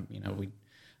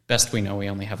 we know we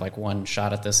only have like one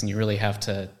shot at this, and you really have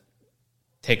to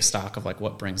take stock of like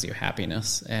what brings you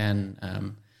happiness.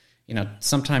 And,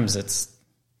 sometimes it's,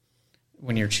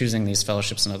 when you're choosing these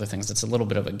fellowships and other things, it's a little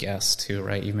bit of a guess too,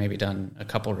 right? You've maybe done a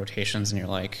couple rotations and you're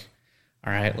like,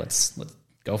 all right, let's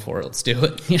go for it. Let's do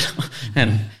it.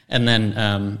 And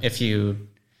then, if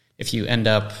you end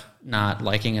up not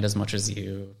liking it as much as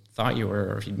you thought you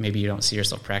were, or if maybe you don't see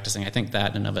yourself practicing, I think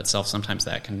that in and of itself, sometimes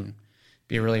that can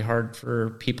be really hard for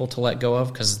people to let go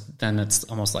of, because then it's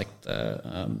almost like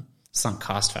the sunk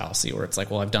cost fallacy, where it's like,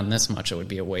 well, I've done this much, it would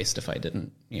be a waste if I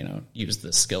didn't, use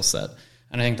this skill set.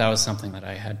 And I think that was something that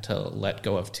I had to let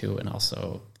go of too, and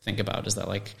also think about, is that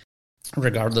like,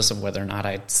 regardless of whether or not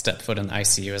I'd step foot in the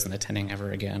ICU as an attending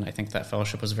ever again, I think that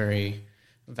fellowship was very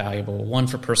valuable. One,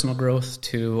 for personal growth.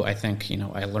 Two, I think,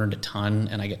 I learned a ton,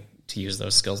 and I get to use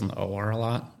those skills in the OR a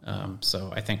lot.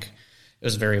 So I think it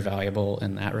was very valuable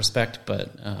in that respect.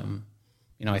 But,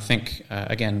 I think,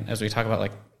 again, as we talk about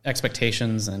like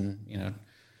expectations and,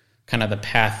 kind of the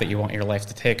path that you want your life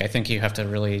to take, I think you have to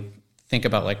really think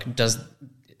about like,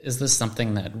 is this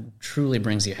something that truly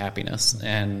brings you happiness?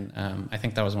 And I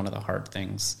think that was one of the hard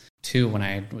things too when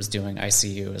I was doing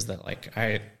ICU, is that like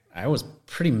I was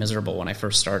pretty miserable when I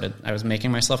first started. I was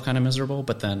making myself kind of miserable,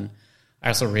 but then I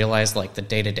also realized like the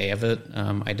day-to-day of it,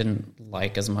 I didn't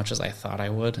like as much as I thought I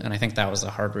would. And I think that was a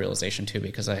hard realization too,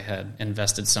 because I had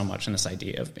invested so much in this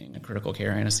idea of being a critical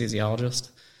care anesthesiologist.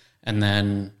 And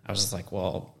then I was just like,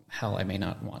 well, hell, I may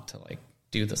not want to like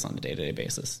do this on a day-to-day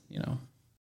basis,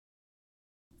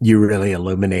 You really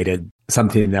illuminated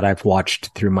something that I've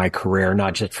watched through my career,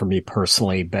 not just for me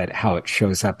personally, but how it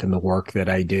shows up in the work that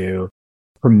I do.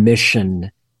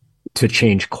 Permission to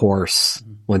change course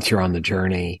once you're on the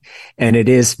journey. And it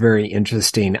is very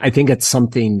interesting. I think it's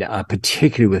something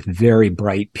particularly with very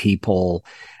bright people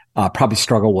probably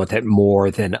struggle with it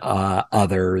more than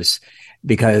others,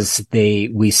 because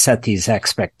we set these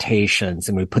expectations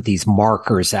and we put these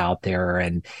markers out there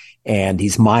and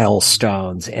these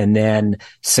milestones, and then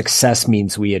success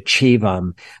means we achieve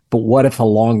them. But what if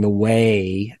along the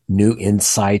way, new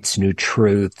insights, new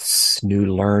truths, new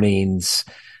learnings,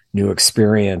 new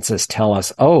experiences tell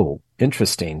us, oh,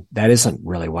 interesting, that isn't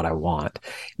really what I want.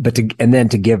 And then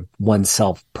to give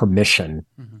oneself permission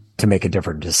to make a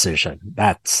different decision.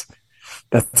 That's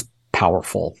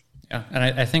powerful. Yeah, and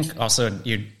I think also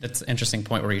it's an interesting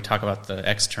point where you talk about the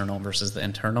external versus the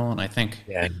internal, and I think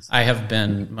I have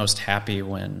been most happy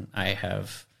when I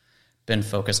have been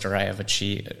focused, or I have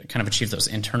achieved those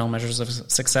internal measures of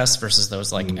success versus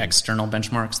those like external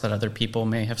benchmarks that other people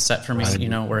may have set for me.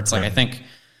 Where it's like I think,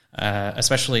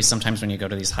 especially sometimes when you go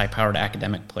to these high-powered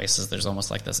academic places, there's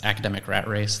almost like this academic rat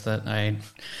race that I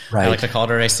like to call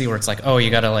it, or I see, where it's like, oh,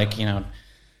 you got to like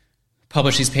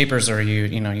publish these papers, or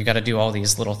you got to do all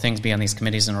these little things, be on these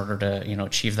committees in order to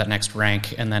achieve that next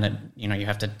rank, and then you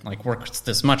have to like work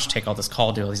this much, take all this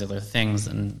call, do all these other things.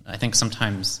 And I think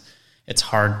sometimes it's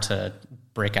hard to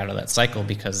break out of that cycle,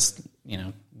 because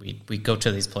we go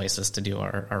to these places to do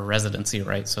our residency,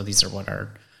 right? So these are what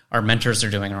our mentors are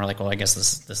doing, and we're like, well, I guess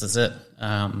this is it.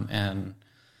 And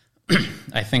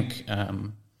I think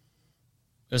it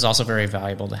was also very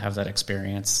valuable to have that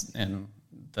experience in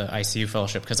the ICU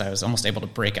fellowship, because I was almost able to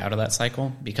break out of that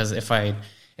cycle. Because if I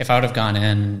would have gone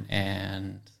in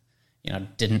and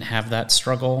didn't have that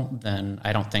struggle, then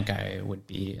I don't think I would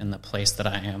be in the place that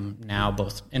I am now,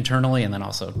 both internally and then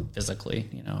also physically.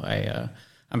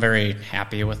 I'm very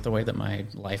happy with the way that my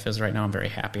life is right now. I'm very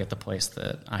happy at the place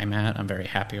that I'm at. I'm very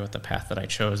happy with the path that I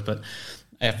chose. But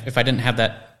if I didn't have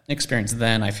that experience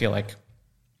then, I feel like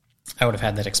I would have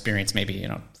had that experience maybe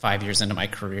 5 years into my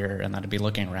career, and then I'd be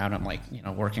looking around and like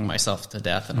working myself to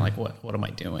death, and like what am I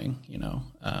doing?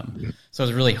 So it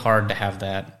was really hard to have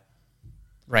that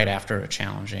right after a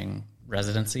challenging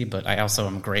residency. But I also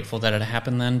am grateful that it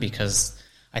happened then, because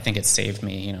I think it saved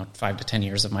me 5 to 10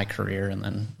 years of my career, and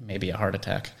then maybe a heart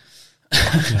attack.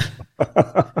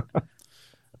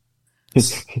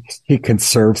 He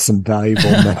conserved some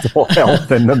valuable mental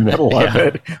health in the middle of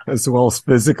it, as well as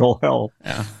physical health.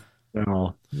 Yeah.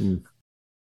 So,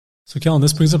 Kellen,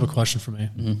 this brings up a question for me.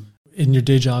 Mm-hmm. In your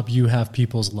day job, you have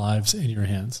people's lives in your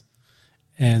hands.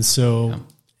 And so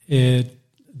there's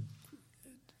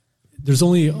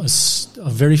only a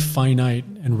very finite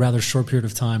and rather short period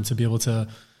of time to be able to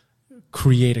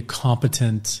create a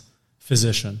competent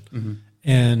physician. Mm-hmm.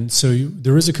 And so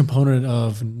there is a component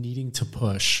of needing to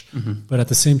push, but at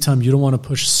the same time, you don't want to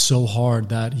push so hard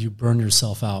that you burn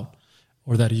yourself out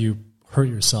or that you hurt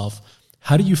yourself.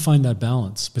 How do you find that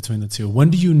balance between the two? When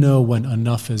do you know when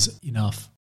enough is enough?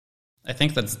 I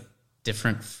think that's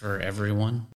different for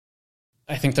everyone.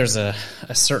 I think there's a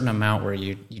certain amount where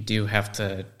you do have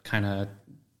to kind of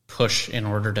push in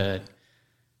order to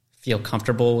feel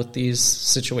comfortable with these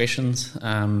situations,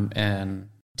 and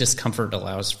discomfort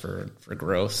allows for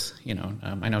growth.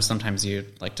 I know sometimes you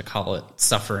like to call it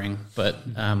suffering, but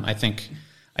I think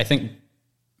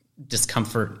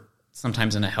discomfort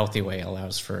sometimes in a healthy way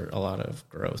allows for a lot of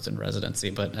growth in residency.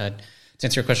 But to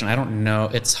answer your question, I don't know.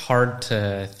 It's hard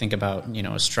to think about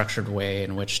a structured way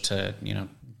in which to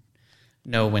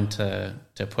know when to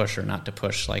push or not to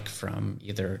push, like from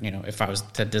either if I was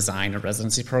to design a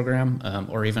residency program,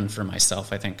 or even for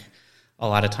myself. I think a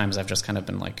lot of times I've just kind of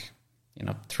been like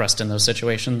thrust in those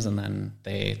situations, and then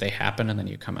they happen, and then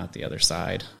you come out the other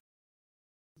side.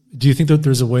 Do you think that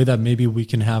there's a way that maybe we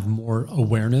can have more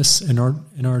awareness in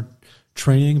our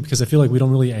training? Because I feel like we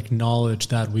don't really acknowledge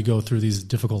that we go through these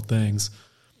difficult things.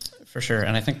 For sure.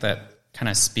 And I think that kind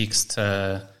of speaks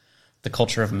to the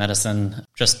culture of medicine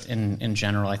just in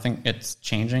general. I think it's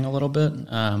changing a little bit.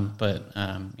 But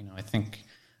I think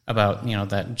about,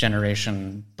 that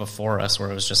generation before us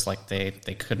where it was just like they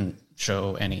couldn't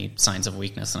show any signs of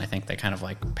weakness. And I think they kind of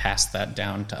like passed that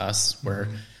down to us where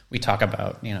we talk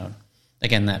about,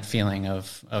 again, that feeling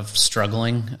of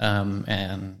struggling.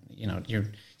 And,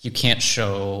 you can't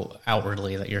show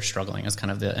outwardly that you're struggling as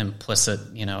kind of the implicit,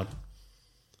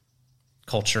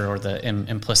 culture or the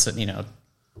implicit,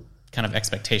 kind of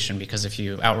expectation, because if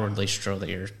you outwardly show that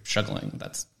you're struggling,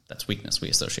 that's weakness. We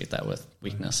associate that with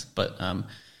weakness. But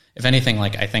if anything,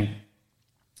 like I think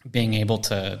being able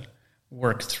to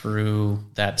work through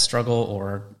that struggle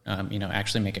or,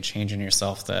 actually make a change in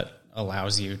yourself that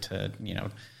allows you to,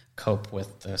 cope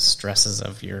with the stresses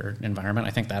of your environment,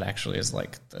 I think that actually is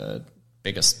like the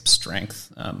biggest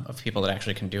strength of people that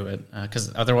actually can do it.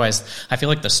 Because otherwise, I feel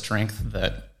like the strength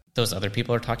that those other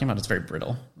people are talking about is very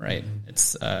brittle, right?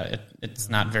 It's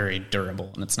not very durable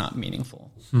and it's not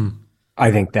meaningful.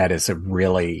 I think that is a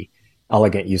really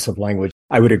elegant use of language.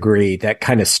 I would agree that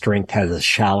kind of strength has a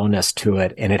shallowness to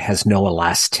it and it has no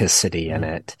elasticity in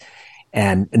it.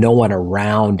 And no one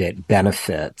around it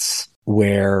benefits,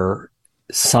 where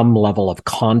some level of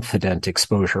confident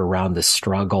exposure around the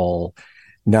struggle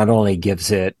not only gives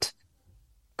it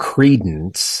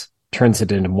credence, turns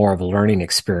it into more of a learning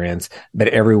experience, but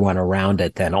everyone around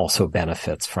it then also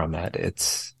benefits from it.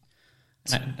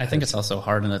 I think it's also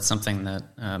hard, and it's something that,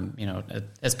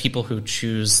 as people who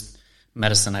choose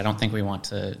medicine, I don't think we want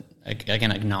to,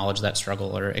 again, acknowledge that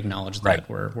struggle or acknowledge that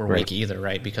we're weak either,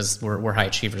 right? Because we're high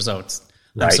achievers. Oh,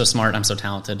 I'm so smart, I'm so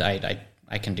talented,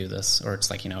 I can do this. Or it's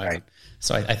like,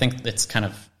 so I think it's kind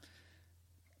of,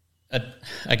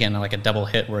 again, like a double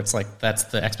hit where it's like, that's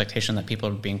the expectation that people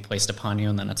are being placed upon you.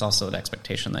 And then it's also the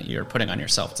expectation that you're putting on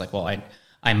yourself. It's like, well,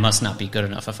 I must not be good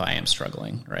enough if I am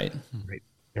struggling. Right.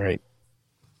 Right.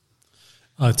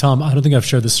 Tom, I don't think I've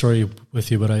shared this story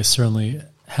with you, but I certainly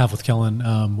have with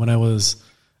Kellen. When I was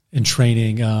in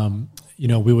training,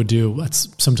 we would do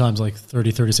sometimes like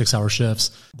 30, 36 hour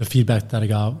shifts. The feedback that I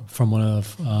got from one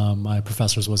of my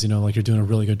professors was, like you're doing a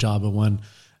really good job, but when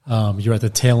you're at the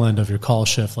tail end of your call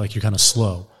shift, like you're kind of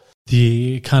slow.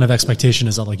 The kind of expectation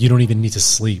is that like you don't even need to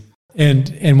sleep.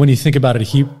 And when you think about it,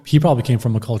 he probably came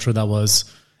from a culture that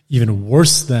was even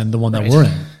worse than the one that we're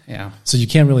in. Yeah. So you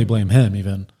can't really blame him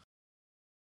even.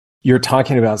 You're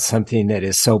talking about something that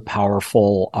is so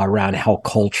powerful around how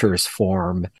cultures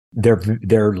form.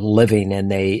 They're living, and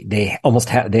they almost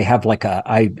have like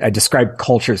I describe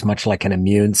cultures much like an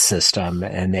immune system,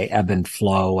 and they ebb and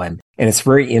flow. And it's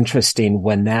very interesting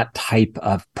when that type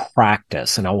of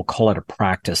practice, and I will call it a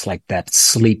practice, like that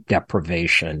sleep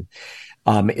deprivation,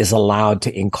 is allowed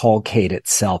to inculcate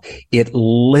itself. It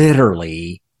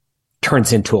literally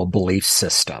turns into a belief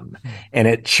system. And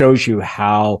it shows you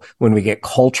how when we get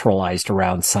culturalized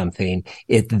around something,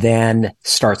 it then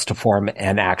starts to form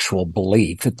an actual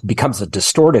belief. It becomes a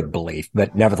distorted belief,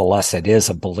 but nevertheless, it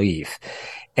is a belief.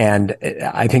 And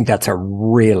I think that's a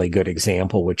really good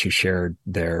example, which you shared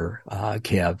there,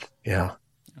 Kev. Yeah.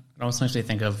 It almost makes me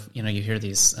think of, you hear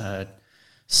these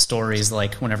stories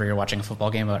like whenever you're watching a football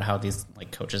game about how these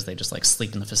like coaches, they just like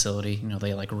sleep in the facility,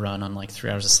 they like run on like 3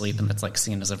 hours of sleep, and it's like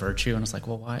seen as a virtue. And it's like,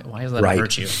 well, why is that a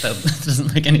virtue? That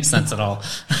doesn't make any sense at all.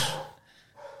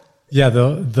 Yeah.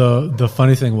 The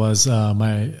funny thing was,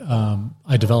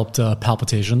 I developed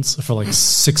palpitations for like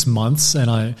 6 months.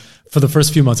 And for the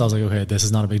first few months, I was like, okay, this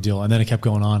is not a big deal. And then it kept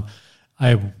going on.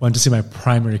 I went to see my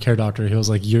primary care doctor. He was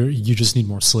like, you just need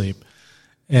more sleep.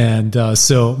 And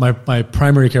so my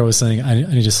primary care was saying I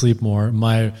need to sleep more.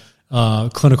 My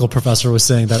clinical professor was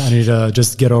saying that I need to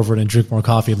just get over it and drink more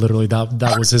coffee. Literally,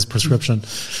 that was his prescription.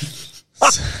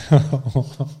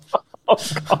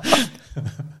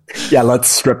 Yeah, let's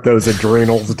strip those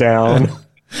adrenals down.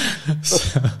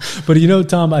 But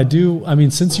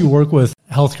Tom, since you work with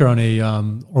healthcare on a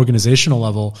organizational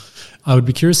level, I would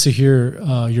be curious to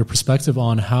hear your perspective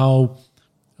on how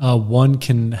one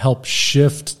can help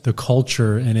shift the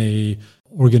culture in a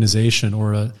organization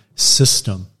or a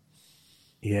system.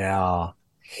 Yeah.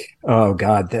 Oh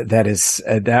God, that is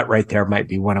that right there might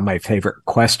be one of my favorite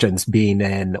questions. Being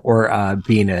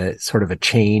a sort of a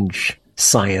change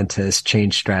scientist,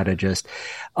 change strategist.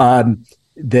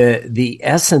 The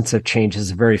essence of change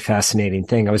is a very fascinating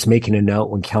thing. I was making a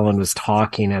note when Kellen was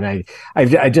talking, and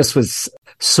I just was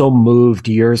so moved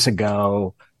years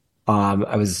ago.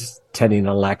 I was attending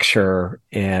a lecture,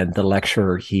 and the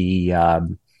lecturer, he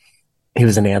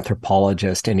was an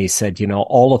anthropologist, and he said,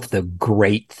 all of the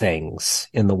great things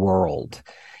in the world,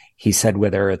 He said,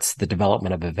 whether it's the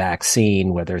development of a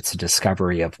vaccine, whether it's a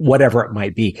discovery of whatever it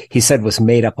might be, he said was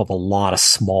made up of a lot of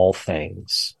small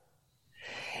things.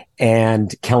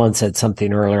 And Kellen said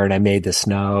something earlier, and I made this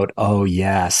note. Oh,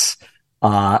 yes.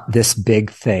 This big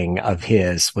thing of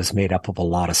his was made up of a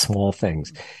lot of small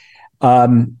things.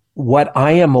 What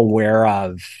I am aware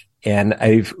of, and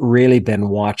I've really been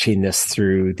watching this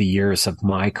through the years of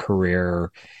my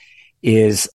career,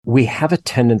 is we have a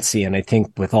tendency, and I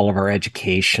think with all of our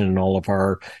education, all of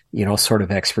our, sort of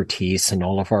expertise and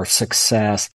all of our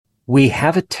success, we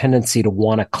have a tendency to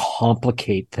want to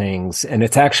complicate things. And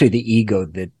it's actually the ego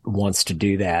that wants to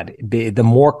do that. The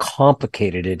more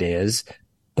complicated it is,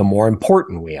 the more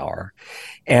important we are.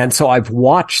 And so I've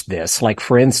watched this, like,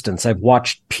 for instance, I've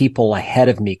watched people ahead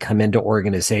of me come into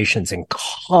organizations and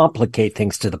complicate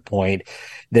things to the point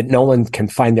that no one can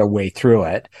find their way through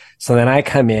it. So then I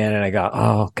come in and I go,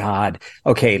 oh God,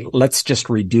 okay, let's just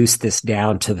reduce this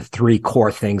down to the 3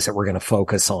 core things that we're going to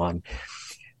focus on.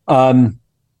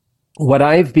 What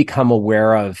I've become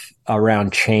aware of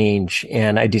around change,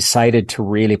 and I decided to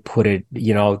really put it,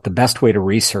 the best way to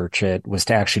research it was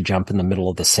to actually jump in the middle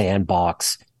of the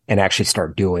sandbox and actually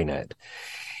start doing it.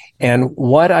 And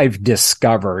what I've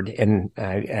discovered, and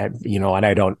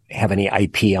I don't have any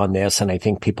IP on this, and I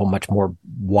think people much more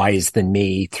wise than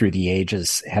me through the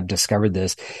ages have discovered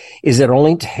this, is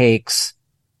it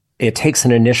takes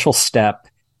an initial step.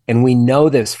 And we know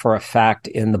this for a fact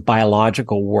in the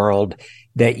biological world,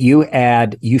 that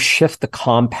you shift the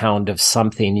compound of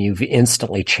something, you've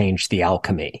instantly changed the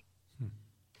alchemy.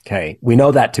 Okay. We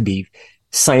know that to be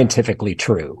scientifically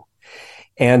true.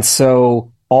 And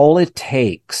so all it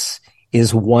takes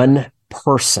is one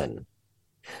person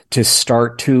to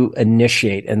start to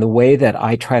initiate. And the way that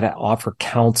I try to offer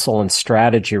counsel and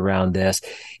strategy around this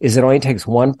is it only takes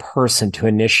one person to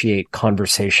initiate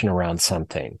conversation around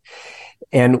something.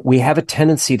 And we have a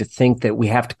tendency to think that we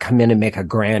have to come in and make a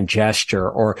grand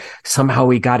gesture, or somehow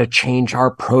we got to change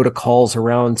our protocols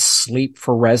around sleep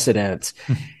for residents.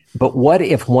 But what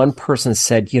if one person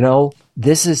said,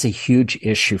 this is a huge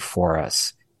issue for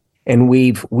us, and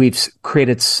we've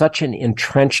created such an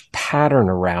entrenched pattern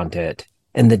around it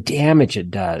and the damage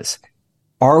it does.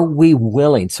 Are we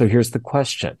willing? So here's the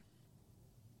question,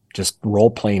 just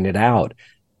role playing it out.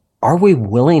 Are we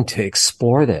willing to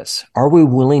explore this? Are we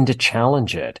willing to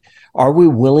challenge it? Are we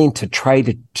willing to try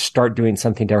to start doing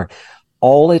something different?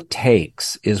 All it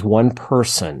takes is one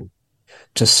person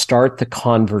to start the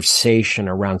conversation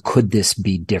around, could this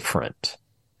be different?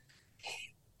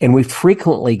 And we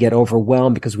frequently get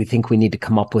overwhelmed because we think we need to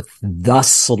come up with the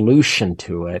solution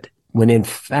to it, when in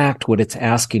fact, what it's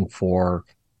asking for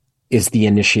is the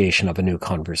initiation of a new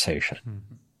conversation.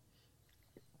 Mm-hmm.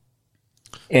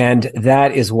 And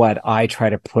that is what I try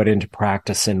to put into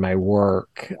practice in my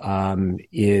work. I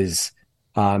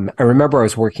remember I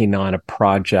was working on a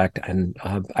project, and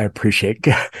I appreciate,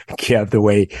 Kev, the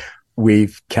way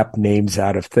we've kept names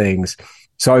out of things.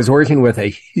 So I was working with a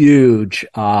huge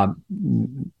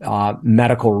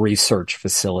medical research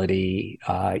facility.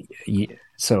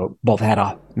 So both had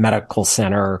a medical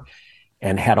center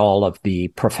and had all of the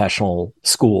professional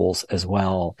schools as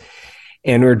well.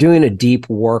 And we're doing a deep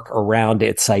work around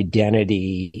its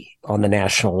identity on the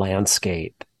national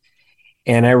landscape.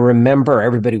 And I remember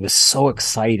everybody was so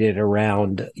excited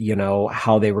around,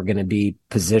 how they were going to be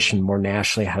positioned more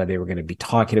nationally, how they were going to be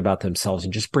talking about themselves,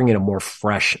 and just bringing a more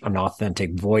fresh and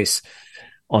authentic voice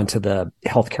onto the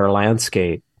healthcare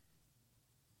landscape.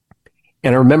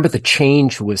 And I remember the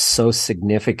change was so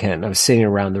significant. I was sitting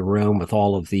around the room with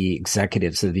all of the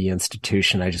executives of the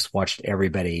institution. I just watched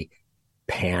everybody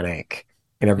panic,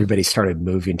 and everybody started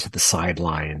moving to the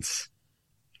sidelines.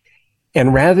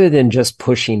 And rather than just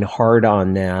pushing hard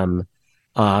on them,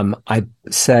 I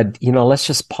said, let's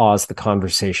just pause the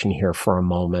conversation here for a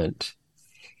moment.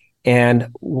 And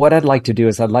what I'd like to do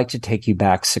is I'd like to take you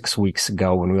back 6 weeks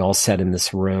ago when we all sat in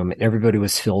this room and everybody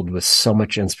was filled with so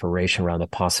much inspiration around the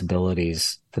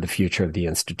possibilities for the future of the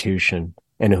institution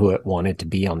and who it wanted to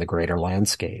be on the greater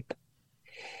landscape.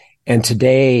 And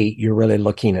today you're really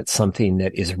looking at something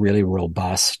that is really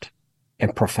robust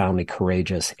and profoundly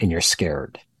courageous, and you're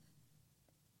scared.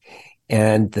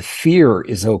 And the fear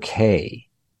is okay.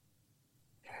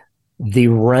 The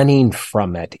running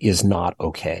from it is not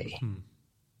okay.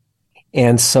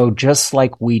 And so just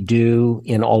like we do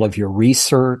in all of your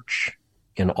research,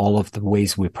 in all of the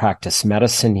ways we practice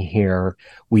medicine here,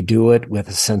 we do it with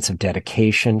a sense of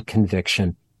dedication,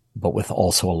 conviction, but with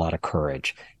also a lot of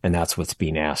courage. And that's what's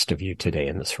being asked of you today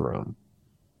in this room.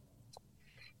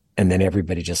 And then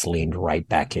everybody just leaned right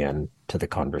back in to the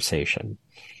conversation.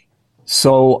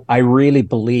 So I really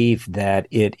believe that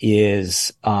it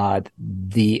is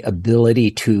the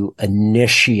ability to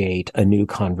initiate a new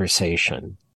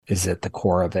conversation is at the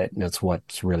core of it. And it's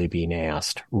what's really being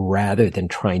asked rather than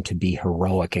trying to be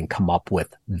heroic and come up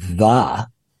with the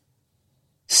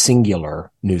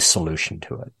singular new solution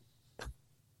to it.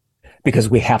 Because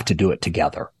we have to do it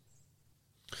together.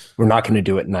 We're not going to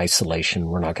do it in isolation.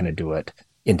 We're not going to do it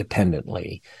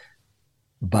independently.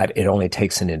 But it only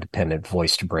takes an independent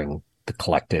voice to bring the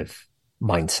collective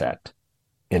mindset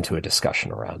into a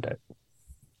discussion around it.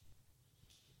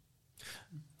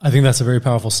 I think that's a very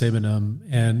powerful statement.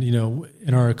 And,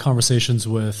 in our conversations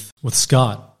with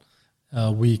Scott,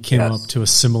 we came up to a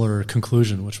similar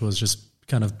conclusion, which was just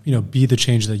kind of, be the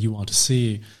change that you want to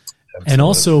see. Absolutely. And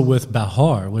also with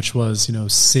Bahar, which was,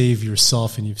 save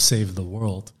yourself and you've saved the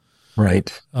world.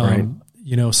 Right. Right.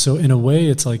 So in a way,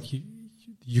 it's like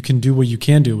you can do what you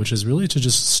can do, which is really to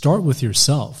just start with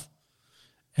yourself.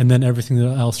 And then everything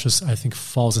else just, I think,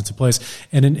 falls into place.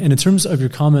 And in terms of your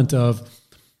comment of,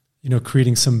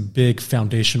 creating some big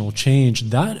foundational change,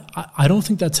 that I don't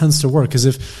think that tends to work.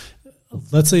 Because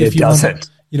let's say if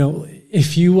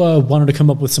you wanted to come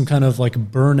up with some kind of like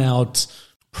burnout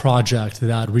project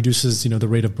that reduces, the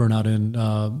rate of burnout in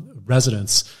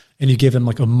residents, and you give them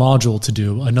like a module to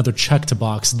do, another check to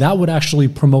box, that would actually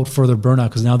promote further burnout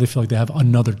because now they feel like they have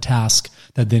another task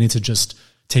that they need to just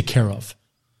take care of.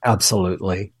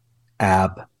 Absolutely.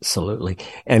 Absolutely.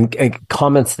 And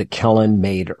comments that Kellen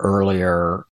made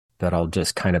earlier that I'll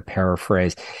just kind of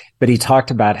paraphrase, but he talked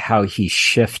about how he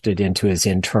shifted into his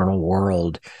internal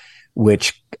world,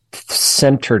 which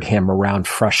centered him around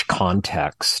fresh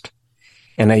context.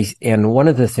 And one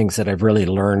of the things that I've really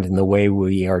learned in the way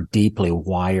we are deeply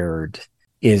wired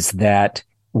is that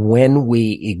when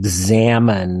we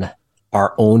examine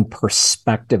our own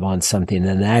perspective on something,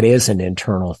 and that is an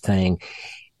internal thing,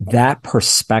 that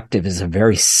perspective is a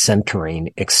very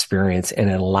centering experience, and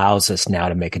it allows us now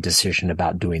to make a decision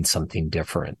about doing something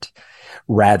different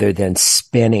rather than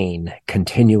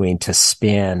continuing to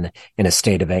spin in a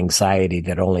state of anxiety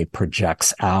that only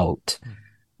projects out.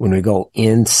 When we go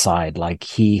inside, like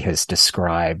he has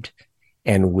described,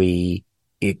 and we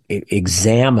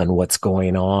examine what's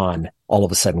going on, all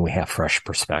of a sudden we have fresh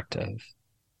perspective.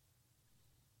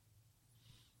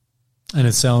 And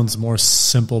it sounds more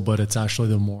simple, but it's actually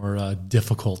the more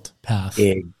difficult path.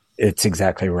 It's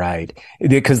exactly right.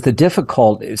 Because the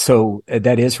difficult, so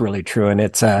that is really true. And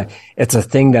it's a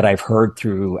thing that I've heard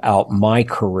throughout my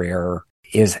career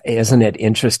isn't it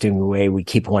interesting the way we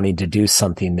keep wanting to do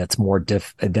something that's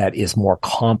that is more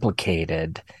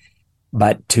complicated,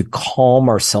 but to calm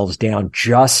ourselves down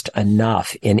just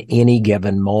enough in any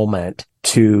given moment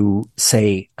to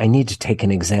say, I need to take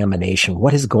an examination.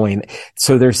 What is going?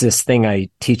 So there's this thing I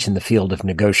teach in the field of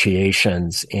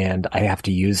negotiations, and I have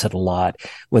to use it a lot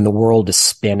when the world is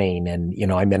spinning and,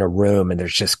 I'm in a room and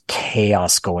there's just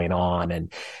chaos going on,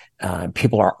 and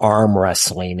people are arm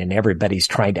wrestling and everybody's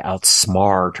trying to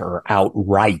outsmart or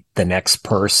outright the next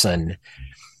person.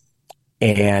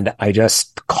 And I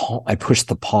push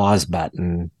the pause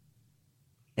button,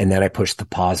 and then I push the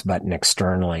pause button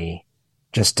externally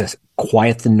just to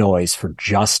quiet the noise for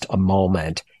just a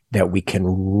moment that we can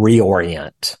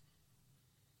reorient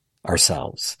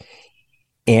ourselves.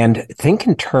 And think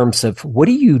in terms of, what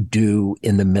do you do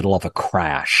in the middle of a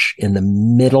crash, in the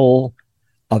middle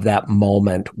of that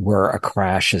moment where a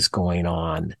crash is going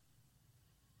on?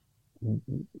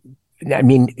 I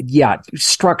mean, yeah,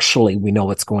 structurally, we know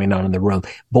what's going on in the room,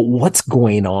 but what's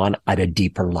going on at a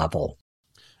deeper level?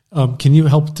 Can you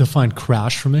help define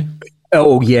crash for me?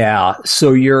 Oh, yeah.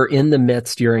 So you're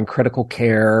in critical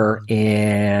care,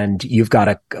 and you've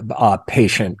got a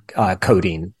patient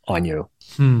coding on you.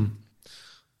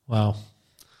 Wow.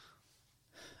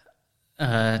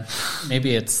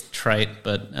 Maybe it's trite,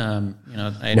 but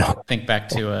think back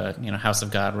to House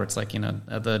of God, where it's like,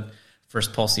 the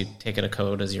first pulse you take it a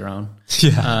code as your own.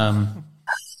 Yeah.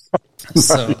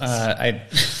 So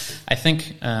I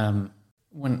think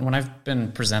when I've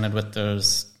been presented with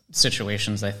those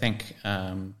situations, I think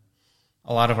a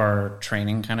lot of our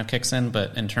training kind of kicks in.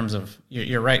 But in terms of,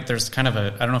 you're right, there's kind of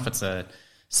I don't know if it's a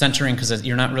centering, because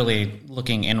you're not really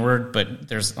looking inward, but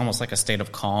there's almost like a state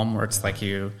of calm where it's like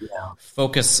you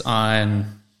focus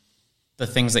on the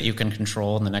things that you can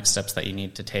control and the next steps that you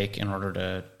need to take in order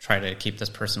to try to keep this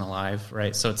person alive,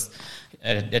 right? So it's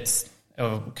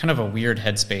kind of a weird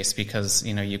headspace, because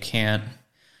you can't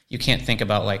think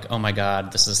about like, oh my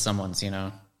God, this is someone's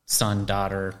son,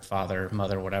 daughter, father,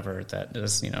 mother, whatever that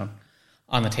is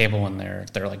on the table when they're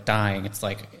like dying. It's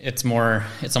like it's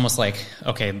almost like,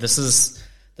 okay, this is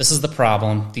this is the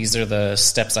problem. These are the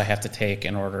steps I have to take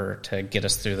in order to get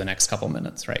us through the next couple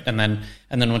minutes, right? And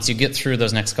then once you get through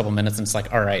those next couple minutes, it's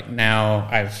like, all right, now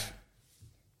I've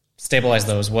stabilized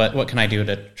those. What can I do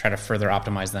to try to further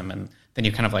optimize them? And then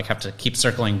you kind of like have to keep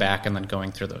circling back and then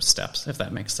going through those steps, if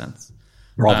that makes sense.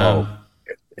 Bravo.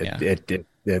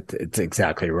 It's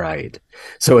exactly right.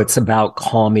 So it's about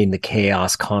calming the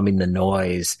chaos, calming the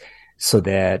noise, so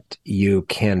that you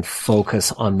can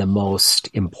focus on the most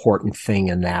important thing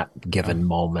in that given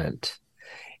moment.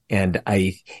 And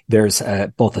there's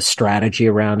both a strategy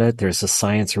around it, there's a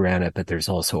science around it, but there's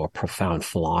also a profound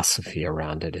philosophy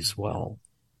around it as well.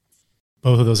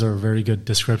 Both of those are a very good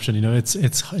description. You know,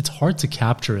 it's hard to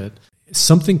capture it.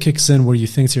 Something kicks in where you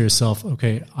think to yourself,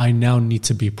 okay, I now need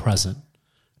to be present.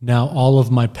 Now all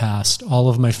of my past, all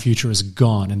of my future is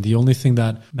gone. And the only thing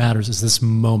that matters is this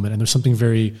moment. And there's something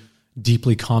very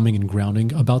deeply calming and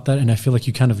grounding about that. And I feel like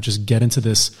you kind of just get into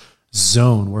this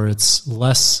zone where it's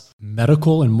less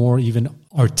medical and more even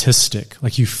artistic.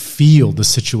 Like you feel the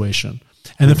situation.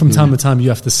 And then from time to time, you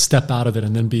have to step out of it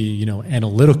and then be, you know,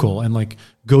 analytical and like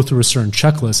go through a certain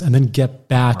checklist and then get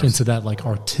back into that like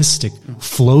artistic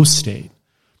flow state.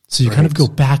 So you kind of go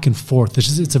back and forth.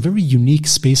 It's a very unique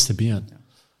space to be in.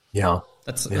 Yeah.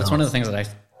 That's one of the things that I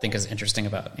think is interesting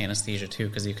about anesthesia too,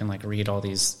 because you can like read all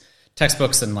these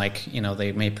textbooks and like, you know,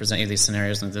 they may present you these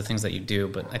scenarios and the things that you do,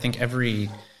 but I think every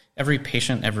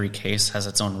patient, every case has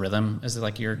its own rhythm, is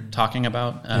like you're talking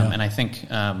about. And I think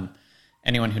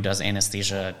anyone who does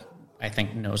anesthesia, I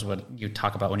think knows what you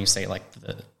talk about when you say like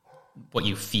what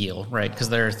you feel, right? Because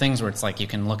there are things where it's like you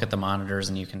can look at the monitors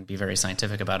and you can be very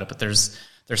scientific about it, but there's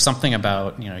something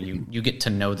about, you know, you get to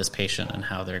know this patient and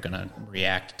how they're going to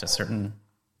react to certain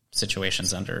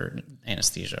situations under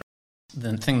anesthesia.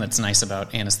 The thing that's nice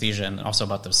about anesthesia and also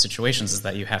about those situations is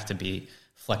that you have to be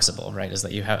flexible, right? Is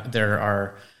that there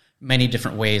are many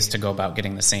different ways to go about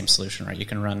getting the same solution, right? You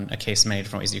can run a case many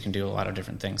different ways. You can do a lot of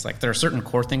different things. Like there are certain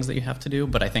core things that you have to do,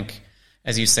 but I think,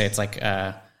 as you say, it's like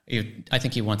I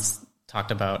think you once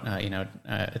talked about,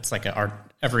 it's like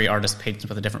every artist paints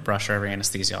with a different brush, or every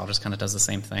anesthesiologist kind of does the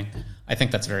same thing. I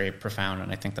think that's very profound,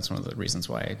 and I think that's one of the reasons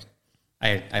why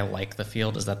I like the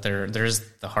field, is that there's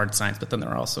the hard science, but then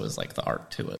there also is like the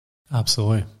art to it.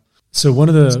 Absolutely. So one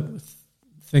of the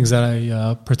things that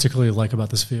I particularly like about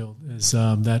this field is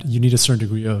that you need a certain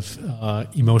degree of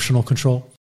emotional control.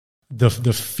 The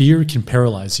fear can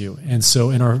paralyze you. And so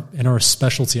in our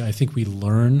specialty, I think we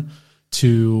learn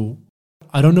to,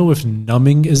 I don't know if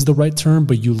numbing is the right term,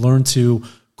 but you learn to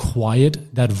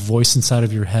quiet that voice inside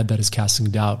of your head that is casting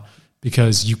doubt,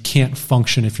 because you can't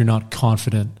function if you're not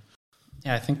confident.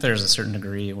 Yeah, I think there's a certain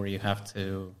degree where you have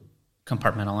to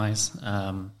compartmentalize.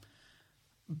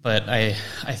 But I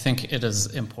think it is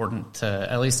important to,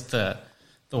 at least the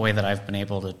way that I've been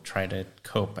able to try to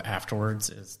cope afterwards,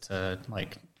 is to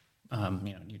like,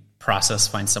 you process,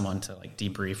 find someone to like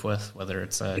debrief with, whether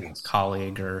it's a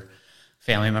colleague or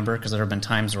family member, because there have been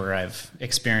times where I've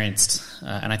experienced,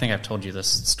 and I think I've told you this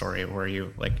story, where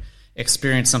you like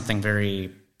experience something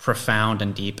very profound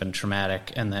and deep and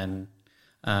traumatic, and then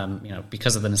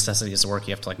because of the necessities of work,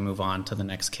 you have to like move on to the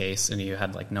next case, and you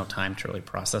had like no time to really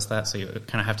process that. So you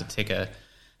kind of have to take a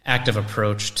active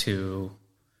approach to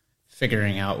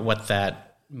figuring out what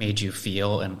that made you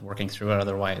feel and working through it.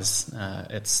 Otherwise,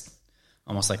 it's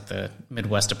almost like the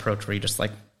Midwest approach, where you just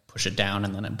like push it down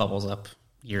and then it bubbles up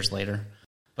years later.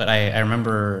 But I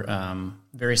remember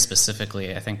very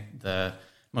specifically, I think the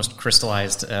most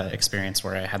crystallized experience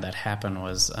where I had that happen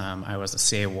was I was a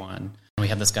CA1. We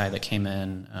had this guy that came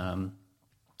in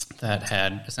that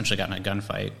had essentially gotten a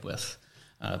gunfight with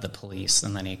the police,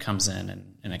 and then he comes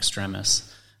in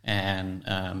extremis, and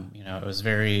it was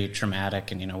very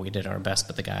traumatic, and we did our best,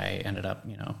 but the guy ended up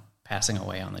passing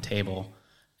away on the table,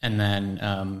 and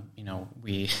then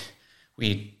we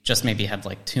just maybe had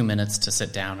like 2 minutes to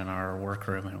sit down in our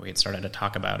workroom, and we had started to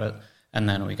talk about it, and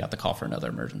then we got the call for another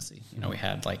emergency. We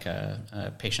had like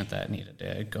a patient that needed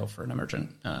to go for an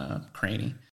emergent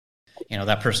cranie.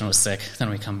 That person was sick, then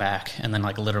we come back, and then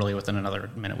like literally within another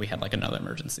minute we had like another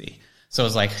emergency. So it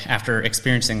was like, after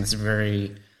experiencing this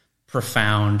very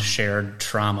profound shared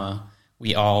trauma,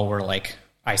 we all were like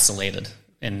isolated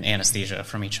in anesthesia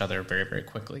from each other very, very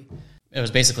quickly. It was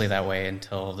basically that way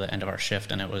until the end of our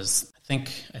shift, and it was, I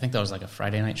think that was like a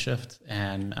Friday night shift,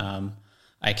 and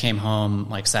I came home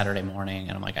like Saturday morning,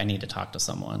 and I'm like, I need to talk to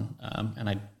someone,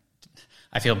 and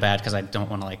I feel bad because I don't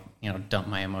want to dump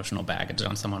my emotional baggage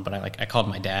on someone, but I called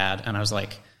my dad, and I was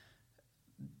like,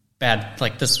 bad,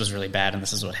 like this was really bad, and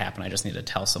this is what happened. I just need to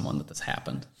tell someone that this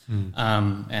happened. And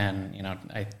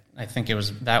I think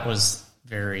that was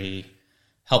very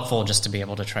helpful just to be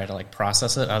able to try to like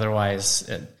process it. Otherwise,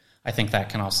 I think that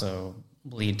can also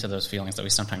lead to those feelings that we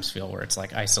sometimes feel where it's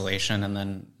like isolation and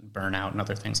then burnout and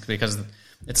other things, because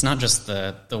it's not just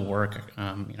the work.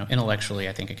 Intellectually,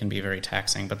 I think it can be very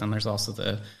taxing, but then there's also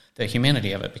the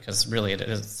humanity of it, because really it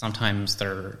is sometimes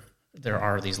there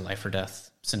are these life or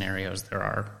death scenarios. There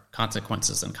are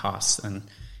consequences and costs, and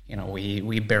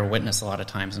we bear witness a lot of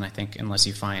times. And I think unless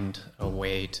you find a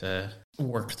way to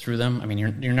work through them, I mean,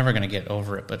 you're never going to get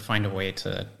over it, but find a way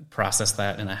to process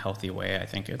that in a healthy way. I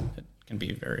think it can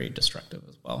be very destructive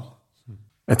as well.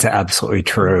 That's absolutely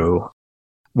true.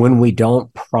 When we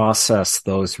don't process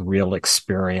those real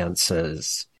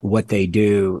experiences, what they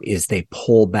do is they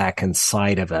pull back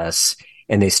inside of us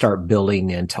and they start building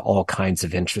into all kinds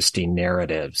of interesting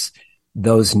narratives.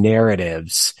 Those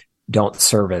narratives don't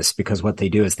serve us, because what they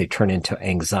do is they turn into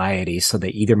anxiety. So they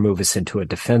either move us into a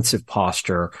defensive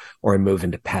posture or move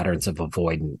into patterns of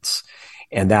avoidance.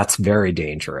 And that's very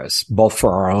dangerous, both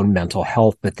for our own mental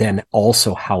health, but then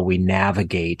also how we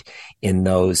navigate in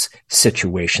those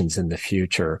situations in the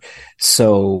future.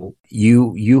 So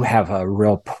you have a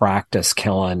real practice,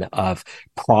 Kellen, of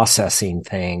processing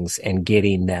things and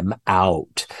getting them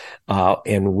out.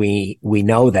 And we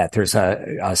know that there's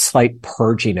a slight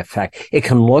purging effect. It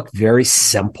can look very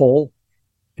simple.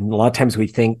 And a lot of times we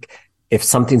think if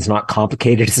something's not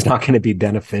complicated, it's not going to be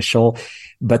beneficial.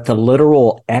 But the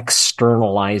literal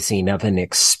externalizing of an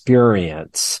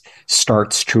experience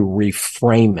starts to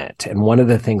reframe it. And one of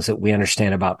the things that we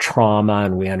understand about trauma,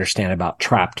 and we understand about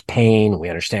trapped pain, we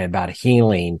understand about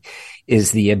healing,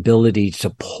 is the ability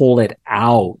to pull it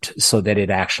out so that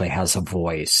it actually has a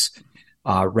voice,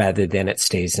 rather than it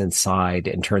stays inside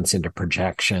and turns into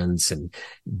projections and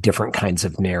different kinds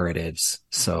of narratives.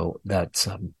 So that's,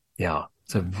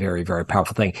 it's a very, very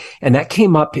powerful thing. And that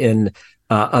came up in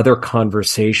other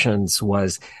conversations,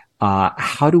 was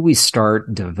how do we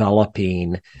start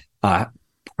developing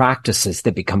practices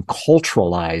that become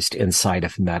culturalized inside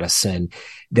of medicine,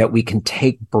 that we can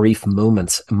take brief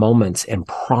moments and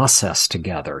process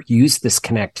together, use this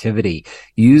connectivity,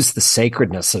 use the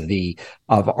sacredness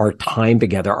of our time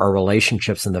together, our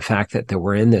relationships, and the fact that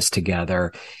we're in this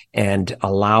together, and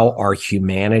allow our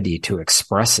humanity to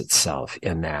express itself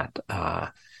in that.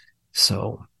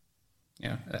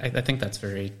 Yeah, I think that's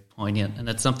very poignant, and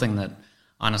it's something that,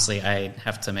 honestly, I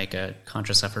have to make a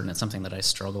conscious effort, and it's something that I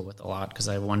struggle with a lot, because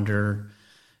I wonder,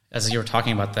 as you were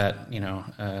talking about that,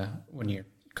 when you're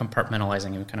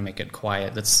compartmentalizing and kind of make it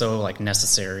quiet, that's so like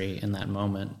necessary in that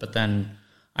moment. But then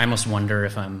I almost wonder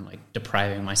if I'm like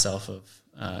depriving myself of,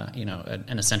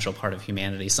 an essential part of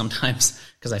humanity sometimes,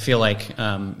 because I feel like,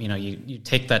 you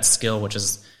take that skill, which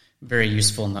is very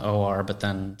useful in the OR, but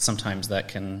then sometimes that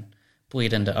can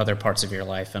bleed into other parts of your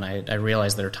life. And I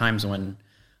realize there are times when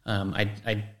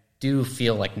I do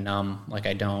feel like numb, like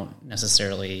I don't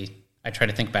necessarily, I try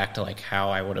to think back to like how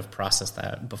I would have processed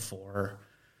that before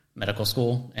medical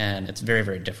school, and it's very,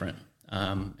 very different.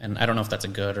 And I don't know if that's a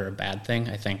good or a bad thing.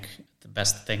 I think the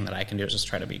best thing that I can do is just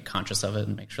try to be conscious of it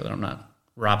and make sure that I'm not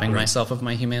robbing myself of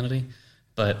my humanity.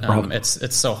 But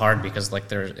it's so hard, because like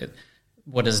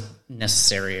what is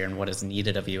necessary and what is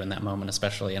needed of you in that moment,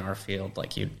 especially in our field,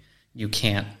 like you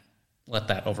can't let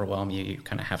that overwhelm you. You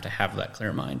kind of have to have that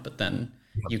clear mind, but then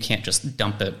you can't just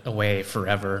dump it away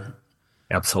forever.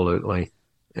 Absolutely.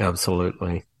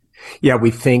 Yeah,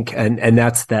 we think, and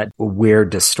that's that weird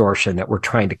distortion that we're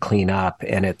trying to clean up,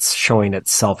 and it's showing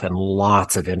itself in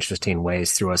lots of interesting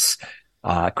ways through us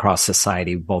across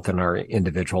society, both in our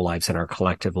individual lives and our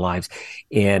collective lives,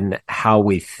 in how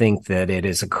we think that it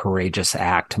is a courageous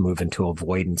act to move into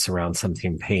avoidance around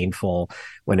something painful,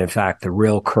 when in fact the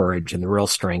real courage and the real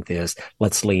strength is,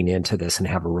 let's lean into this and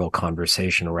have a real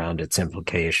conversation around its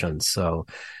implications. So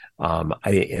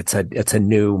it's a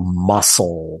new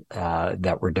muscle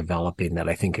that we're developing that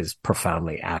I think is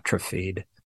profoundly atrophied.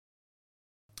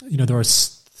 There are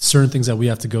certain things that we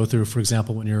have to go through. For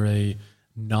example, when you're a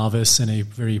novice in a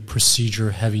very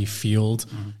procedure-heavy field,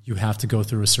 you have to go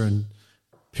through a certain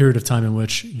period of time in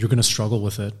which you're going to struggle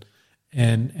with it.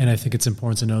 And I think it's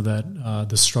important to know that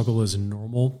the struggle is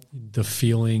normal. The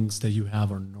feelings that you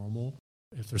have are normal.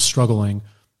 If they're struggling,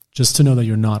 just to know that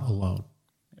you're not alone.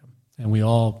 And we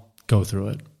all go through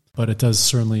it. But it does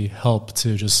certainly help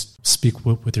to just speak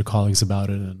with your colleagues about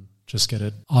it and just get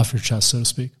it off your chest, so to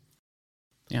speak.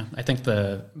 Yeah, I think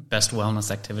the best wellness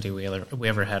activity we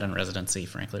ever had in residency,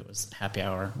 frankly, was happy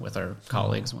hour with our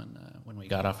colleagues when we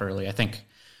got off early. I think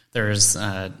there's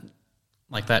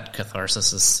like that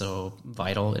catharsis is so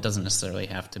vital. It doesn't necessarily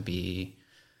have to be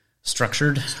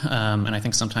structured, and I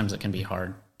think sometimes it can be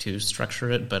hard to structure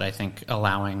it. But I think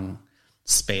allowing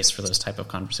space for those type of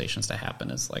conversations to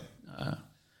happen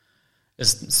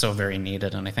is so very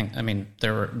needed. And I think,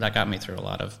 that got me through a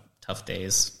lot of tough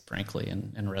days, frankly,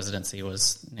 in residency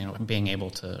was, being able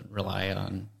to rely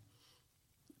on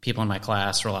people in my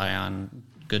class, rely on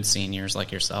good seniors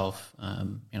like yourself.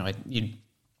 I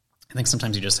think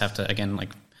sometimes you just have to, again,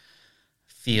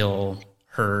 feel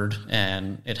heard,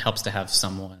 and it helps to have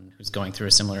someone who's going through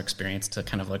a similar experience to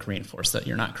kind of reinforce that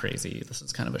you're not crazy. This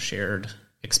is kind of a shared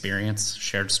experience,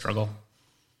 shared struggle.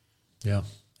 Yeah.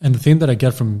 And the thing that I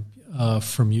get from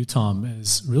you, Tom,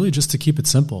 is really just to keep it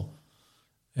simple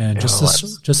and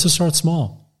just to start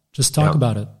small, just talk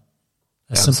about it.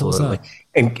 As simple as that.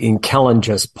 And Kellen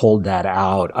just pulled that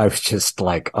out. I was just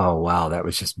like, oh, wow, that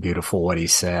was just beautiful what he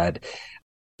said.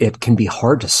 It can be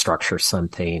hard to structure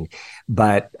something,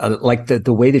 but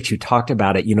the way that you talked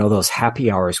about it, those happy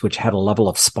hours, which had a level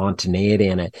of spontaneity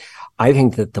in it. I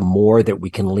think that the more that we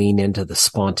can lean into the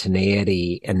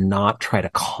spontaneity and not try to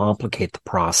complicate the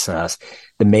process,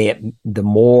 the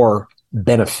more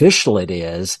beneficial it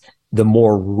is, the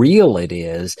more real it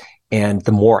is, and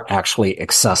the more actually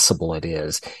accessible it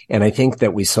is. And I think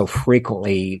that we so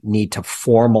frequently need to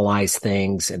formalize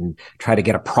things and try to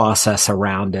get a process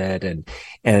around it.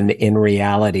 And in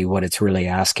reality, what it's really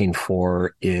asking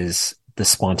for is the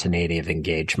spontaneity of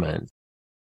engagement.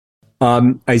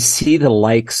 I see the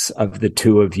likes of the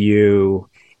two of you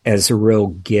as real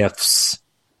gifts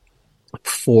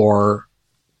for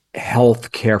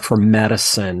healthcare, for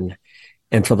medicine,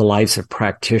 and for the lives of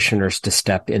practitioners to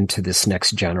step into this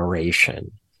next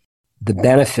generation. The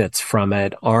benefits from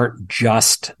it aren't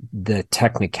just the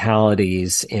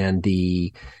technicalities and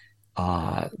the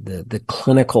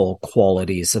clinical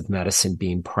qualities of medicine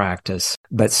being practiced,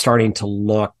 but starting to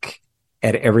look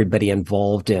at everybody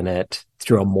involved in it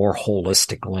through a more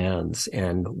holistic lens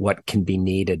and what can be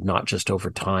needed, not just over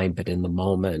time, but in the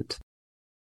moment.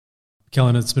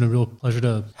 Kellen, it's been a real pleasure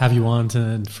to have you on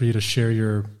and for you to share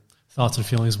your thoughts and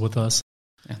feelings with us.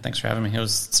 Yeah, thanks for having me. It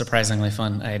was surprisingly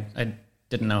fun. I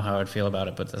didn't know how I'd feel about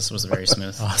it, but this was very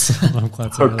smooth. Awesome. I'm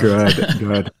glad to hear that.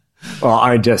 Good. Well,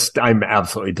 I'm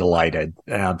absolutely delighted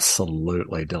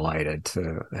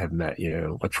to have met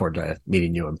you. Look forward to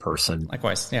meeting you in person.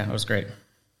 Likewise. Yeah, it was great.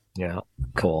 Yeah,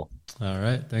 cool. All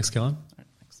right. Thanks, Kellen. All right,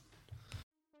 thanks.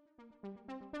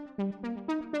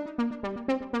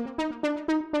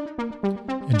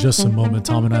 In just a moment,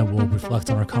 Tom and I will reflect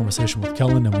on our conversation with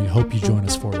Kellen, and we hope you join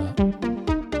us for that.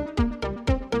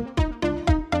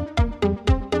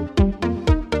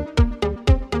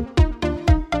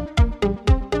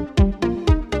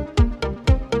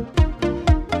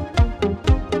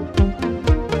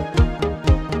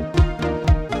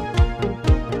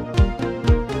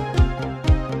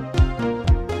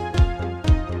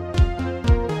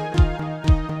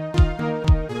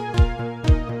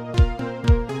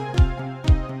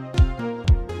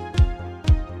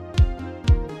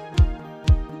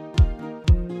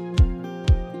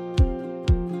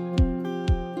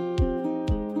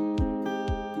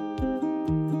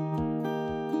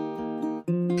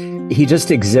 He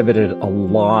just exhibited a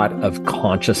lot of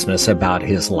consciousness about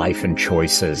his life and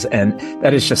choices. And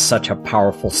that is just such a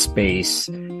powerful space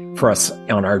for us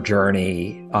on our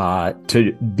journey,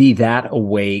 to be that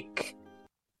awake,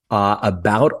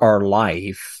 about our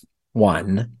life,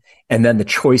 one, and then the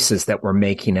choices that we're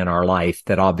making in our life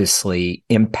that obviously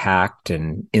impact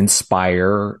and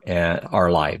inspire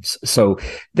our lives. So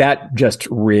that just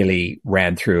really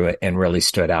ran through it and really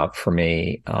stood out for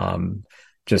me.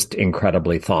 Just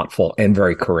incredibly thoughtful and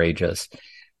very courageous.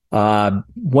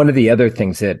 One of the other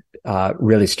things that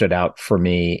really stood out for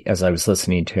me as I was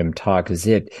listening to him talk is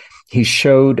he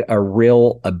showed a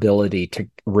real ability to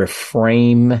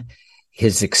reframe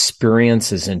his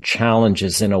experiences and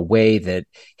challenges in a way that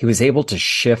he was able to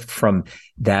shift from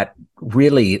that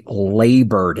really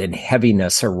labored and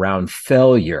heaviness around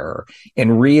failure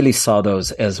and really saw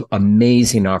those as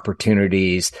amazing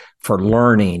opportunities for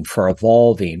learning, for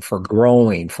evolving, for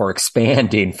growing, for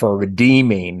expanding, for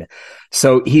redeeming.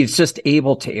 So he's just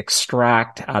able to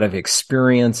extract out of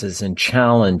experiences and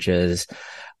challenges,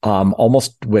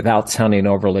 almost without sounding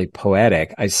overly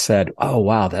poetic. I said, oh,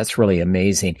 wow, that's really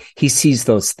amazing. He sees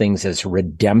those things as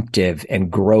redemptive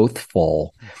and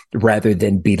growthful rather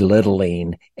than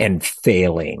belittling and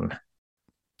failing.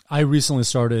 I recently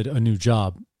started a new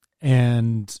job,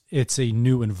 and it's a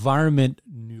new environment,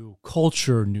 new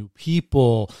culture, new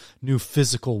people, new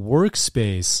physical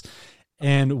workspace.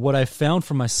 And what I found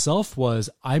for myself was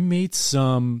I made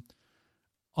some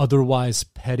otherwise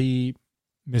petty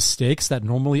mistakes that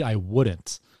normally I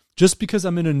wouldn't, just because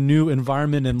I'm in a new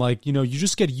environment and you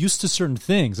just get used to certain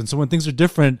things. And so when things are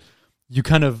different, you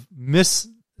kind of miss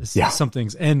some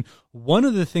things. And one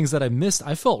of the things that I missed,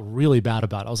 I felt really bad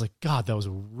about. I was like, God, that was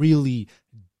really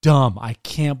dumb. I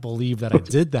can't believe that I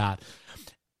did that.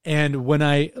 And when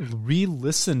I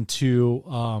re-listened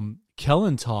to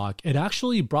Kellen talk, it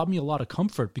actually brought me a lot of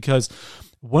comfort, because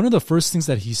one of the first things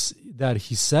that he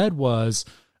said was,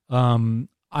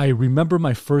 I remember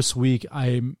my first week,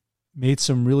 I made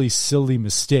some really silly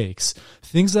mistakes,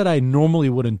 things that I normally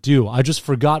wouldn't do. I just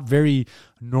forgot very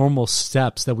normal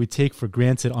steps that we take for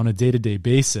granted on a day-to-day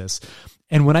basis.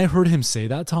 And when I heard him say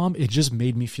that, Tom, it just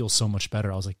made me feel so much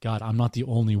better. I was like, God, I'm not the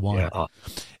only one. Yeah.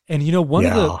 And you know, one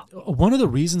of the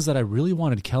reasons that I really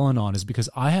wanted Kellen on is because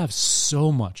I have so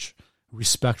much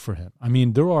respect for him. I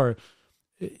mean, there are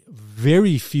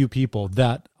very few people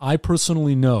that I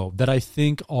personally know that I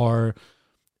think are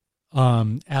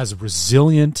as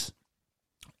resilient,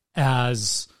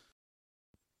 as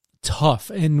tough.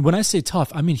 And when I say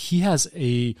tough, I mean, he has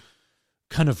a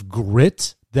kind of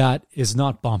grit that is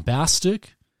not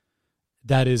bombastic,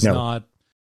 that is not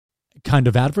kind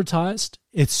of advertised.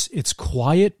 It's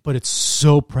quiet, but it's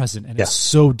so present and it's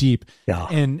so deep. Yeah.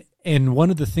 And one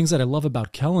of the things that I love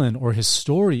about Kellen, or his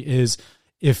story, is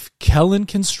if Kellen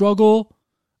can struggle,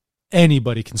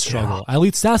 anybody can struggle. At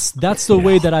least that's the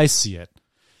way that I see it.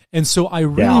 And so I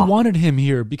really wanted him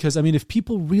here because, I mean, if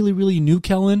people really, really knew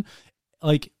Kellen,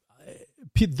 like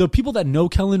the people that know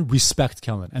Kellen respect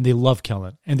Kellen and they love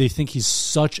Kellen and they think he's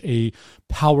such a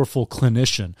powerful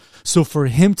clinician. So for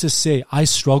him to say, I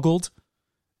struggled,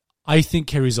 I think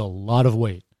carries a lot of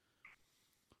weight.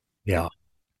 Yeah.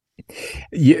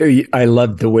 I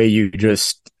love the way you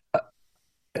just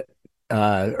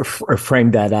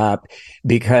framed that up,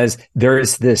 because there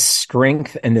is this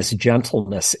strength and this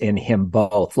gentleness in him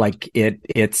both. Like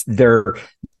they're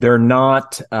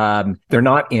not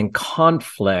in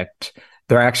conflict.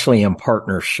 They're actually in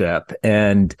partnership.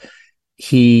 And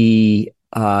he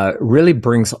really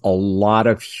brings a lot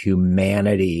of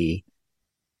humanity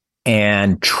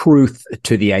and truth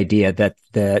to the idea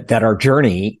that our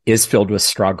journey is filled with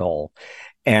struggle,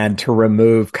 and to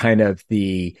remove kind of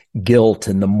the guilt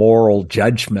and the moral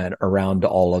judgment around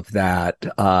all of that.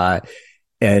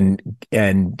 And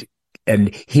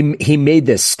he made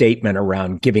this statement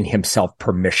around giving himself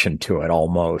permission to it.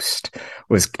 Almost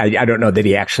was, I don't know that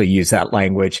he actually used that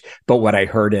language, but what I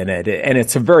heard in it, and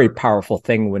it's a very powerful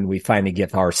thing when we finally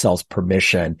give ourselves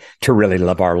permission to really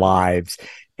live our lives.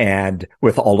 And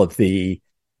with all of the,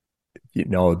 you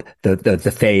know,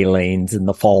 the failings and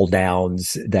the fall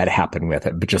downs that happen with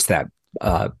it, but just that,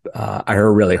 I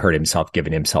really heard himself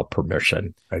giving himself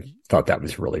permission. I thought that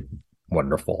was really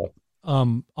wonderful.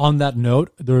 On that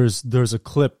note, there's a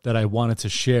clip that I wanted to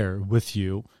share with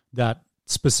you that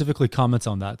specifically comments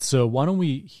on that. So why don't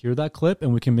we hear that clip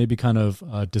and we can maybe kind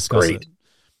of discuss it.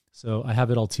 So I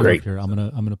have it all teed up here. I'm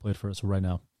gonna play it for us right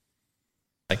now.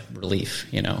 Like relief,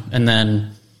 you know, and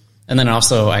then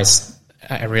also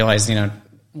I realized, you know,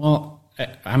 well,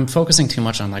 I'm focusing too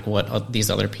much on like what these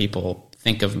other people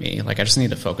think of me. Like I just need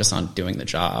to focus on doing the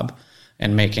job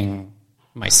and making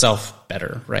myself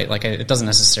better, right? Like it doesn't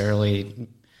necessarily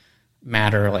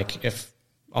matter like if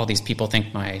all these people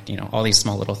think my, you know, all these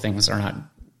small little things are not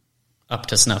up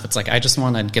to snuff. It's like I just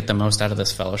want to get the most out of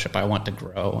this fellowship. I want to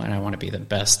grow and I want to be the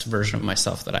best version of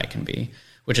myself that I can be,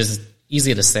 which is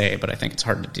easy to say, but I think it's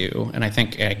hard to do. And I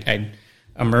think I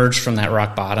emerged from that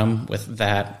rock bottom with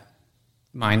that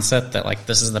mindset that like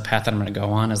this is the path that I'm going to go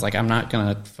on, is like I'm not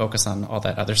going to focus on all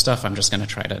that other stuff. I'm just going to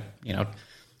try to, you know,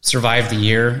 survive the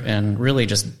year and really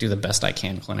just do the best I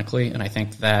can clinically. And I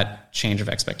think that change of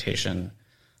expectation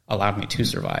allowed me to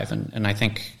survive. And I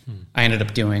think I ended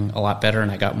up doing a lot better,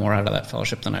 and I got more out of that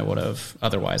fellowship than I would have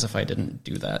otherwise if I didn't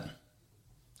do that.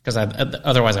 Because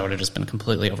otherwise I would have just been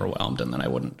completely overwhelmed, and then I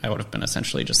would have been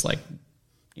essentially just like,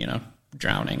 you know,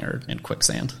 drowning or in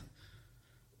quicksand.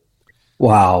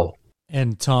 Wow.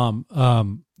 And Tom,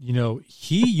 you know,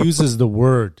 he uses the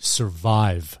word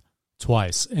survive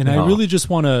twice. And I really just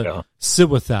want to sit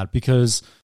with that, because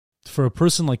for a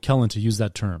person like Kellen to use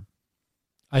that term,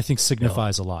 I think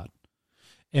signifies a lot.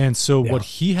 And so what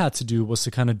he had to do was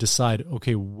to kind of decide,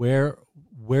 okay, where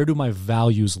do my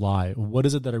values lie? What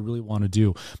is it that I really want to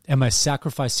do? Am I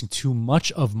sacrificing too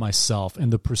much of myself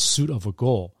in the pursuit of a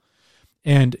goal?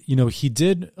 And, you know, he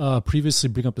did previously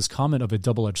bring up this comment of a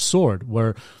double-edged sword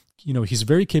where, you know, he's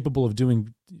very capable of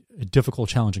doing difficult,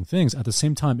 challenging things. At the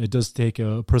same time, it does take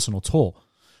a personal toll.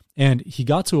 And he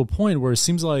got to a point where it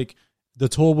seems like the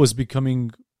toll was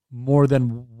becoming more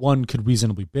than one could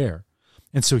reasonably bear.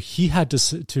 And so he had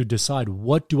to decide,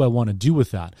 what do I want to do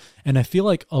with that? And I feel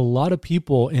like a lot of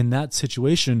people in that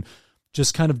situation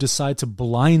just kind of decide to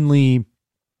blindly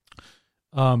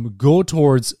go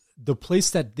towards the place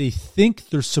that they think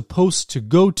they're supposed to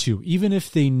go to, even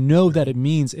if they know that it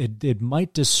means it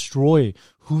might destroy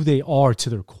who they are to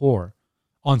their core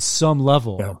on some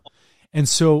level. Yeah. And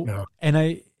so, yeah. and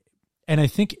I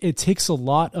think it takes a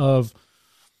lot of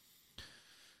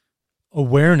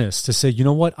awareness to say, you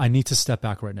know what, I need to step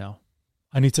back right now.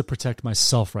 I need to protect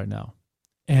myself right now.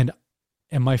 And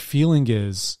my feeling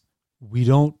is we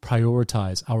don't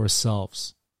prioritize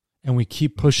ourselves and we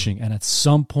keep pushing. And at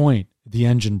some point, the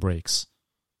engine breaks.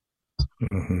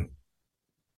 Mm-hmm.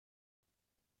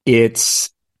 It's,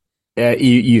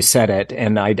 you said it,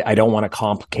 and I don't want to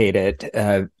complicate it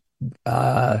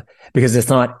because it's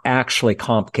not actually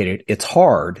complicated. It's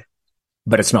hard,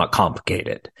 but it's not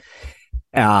complicated.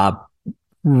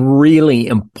 Really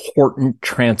important,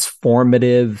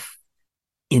 transformative,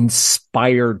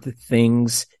 inspired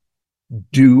things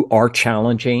are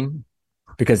challenging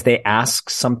because they ask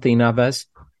something of us,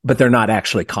 but they're not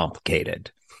actually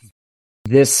complicated.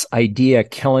 This idea,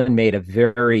 Kellen made a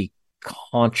very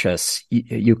conscious,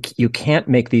 you can't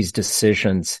make these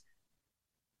decisions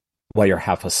while you're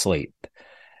half asleep.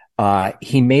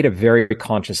 He made a very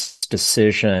conscious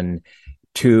decision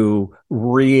to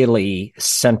really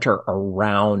center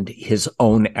around his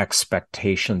own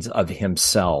expectations of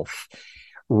himself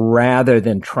rather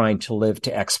than trying to live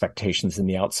to expectations in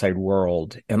the outside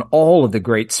world. And all of the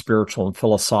great spiritual and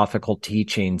philosophical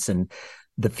teachings and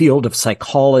the field of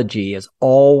psychology has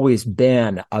always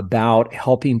been about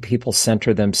helping people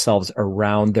center themselves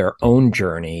around their own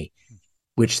journey,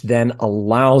 which then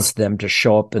allows them to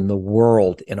show up in the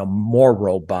world in a more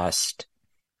robust,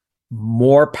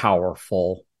 more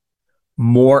powerful,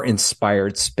 more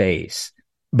inspired space.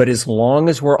 But as long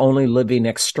as we're only living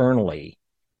externally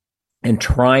and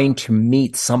trying to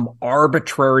meet some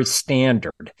arbitrary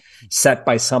standard set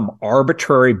by some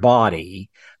arbitrary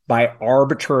body, by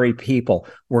arbitrary people,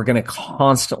 we're going to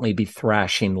constantly be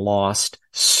thrashing lost,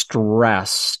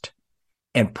 stressed,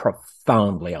 and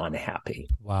profoundly unhappy.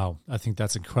 Wow. I think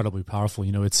that's incredibly powerful.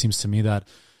 You know, it seems to me that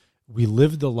we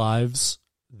live the lives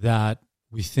that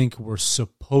we think we're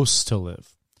supposed to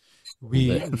live.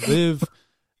 We live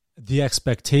the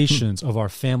expectations of our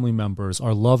family members,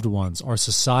 our loved ones, our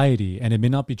society, and it may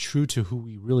not be true to who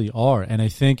we really are. And I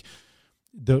think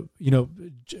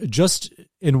just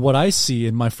in what I see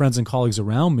in my friends and colleagues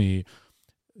around me,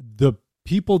 the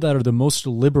people that are the most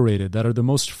liberated, that are the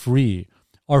most free,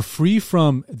 are free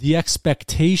from the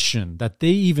expectation that they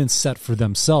even set for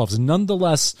themselves.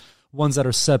 Nonetheless, ones that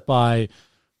are set by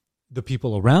the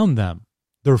people around them,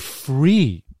 they're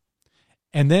free.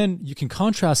 And then you can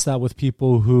contrast that with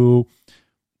people who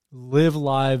live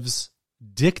lives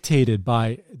dictated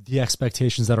by the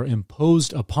expectations that are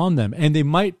imposed upon them. And they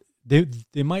might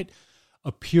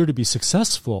appear to be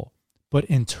successful, but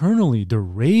internally they're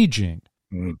raging.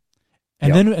 Mm.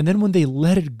 And then when they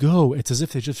let it go, it's as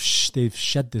if they've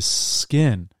shed this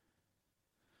skin.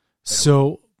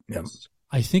 So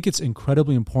I think it's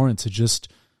incredibly important to just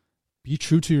be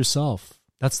true to yourself.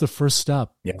 That's the first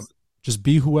step. Yeah. Just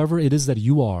be whoever it is that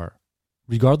you are,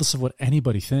 regardless of what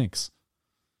anybody thinks.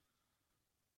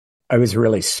 I was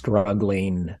really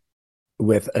struggling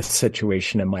with a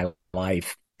situation in my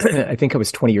life. I think I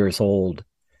was 20 years old.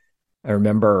 I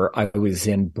remember I was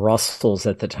in Brussels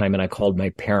at the time, and I called my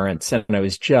parents, and I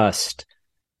was just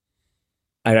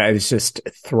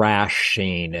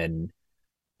thrashing and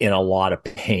in a lot of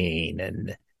pain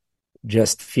and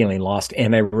just feeling lost.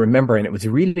 And I remember, and it was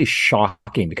really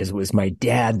shocking because it was my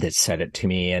dad that said it to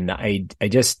me. And I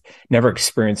just never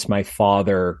experienced my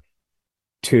father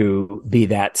to be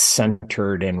that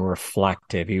centered and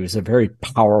reflective. He was a very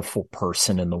powerful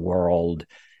person in the world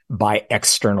by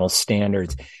external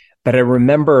standards. But I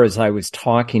remember as I was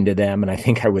talking to them, and I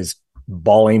think I was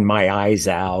bawling my eyes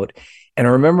out. And I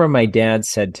remember my dad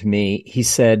said to me, he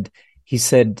said,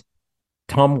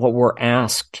 Tom, what we're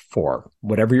asked for,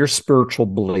 whatever your spiritual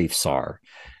beliefs are,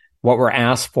 what we're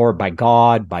asked for by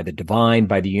God, by the divine,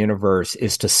 by the universe,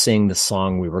 is to sing the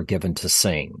song we were given to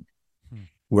sing.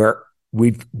 Where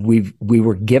we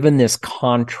were given this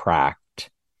contract,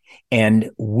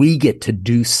 and we get to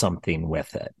do something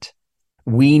with it.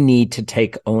 We need to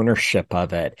take ownership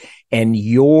of it. And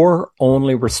your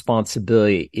only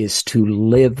responsibility is to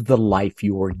live the life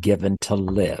you were given to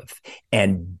live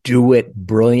and do it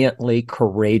brilliantly,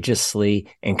 courageously,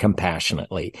 and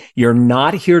compassionately. You're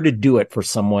not here to do it for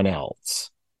someone else.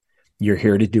 You're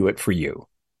here to do it for you.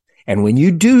 And when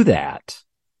you do that,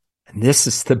 and this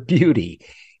is the beauty,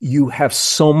 you have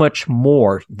so much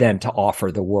more than to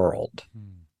offer the world.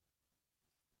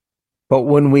 But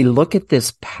when we look at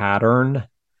this pattern,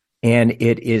 and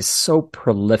it is so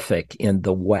prolific in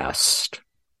the West,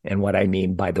 And what I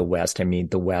mean by the West, I mean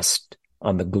the West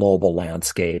on the global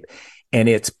landscape. And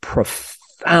it's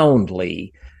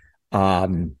profoundly,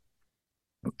 it's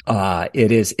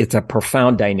a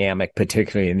profound dynamic,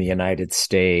 particularly in the United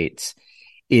States,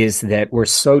 is that we're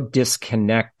so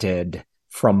disconnected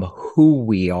from who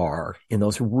we are in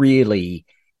those really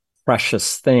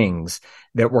precious things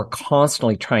that we're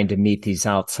constantly trying to meet these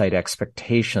outside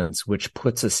expectations, which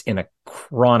puts us in a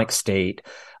chronic state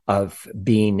of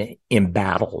being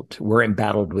embattled. We're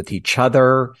embattled with each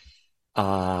other.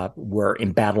 We're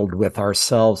embattled with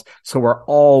ourselves. So we're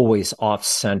always off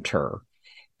center.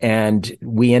 And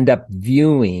we end up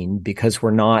viewing, because we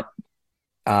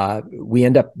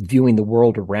end up viewing the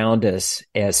world around us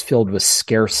as filled with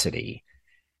scarcity.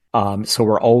 So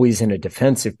we're always in a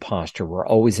defensive posture. We're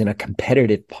always in a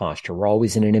competitive posture. We're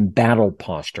always in an embattled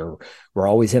posture. We're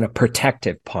always in a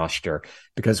protective posture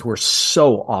because we're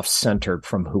so off-centered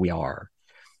from who we are.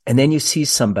 And then you see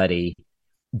somebody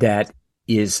that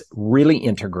is really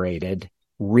integrated,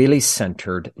 really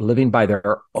centered, living by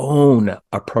their own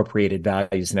appropriated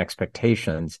values and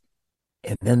expectations.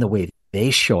 And then the way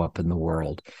they show up in the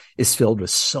world is filled with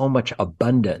so much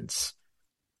abundance,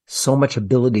 so much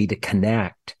ability to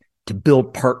connect, to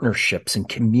build partnerships and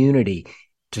community,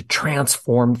 to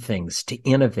transform things, to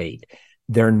innovate.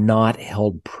 They're not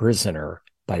held prisoner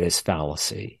by this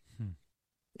fallacy.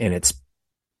 And it's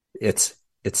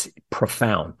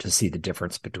profound to see the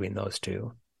difference between those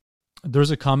two.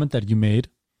 There's a comment that you made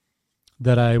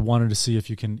that I wanted to see if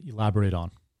you can elaborate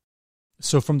on.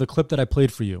 So from the clip that I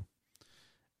played for you,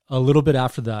 a little bit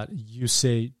after that, you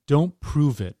say, don't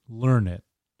prove it, learn it.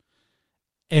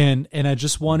 And I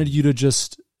just wanted you to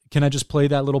can I just play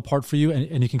that little part for you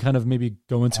and you can kind of maybe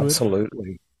go into Absolutely.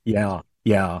 it? Absolutely.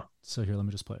 Yeah. So here, let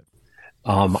me just play it.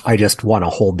 I just want to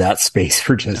hold that space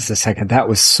for just a second. That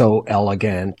was so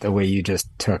elegant, the way you just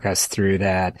took us through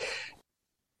that.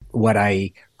 What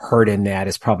I heard in that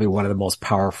is probably one of the most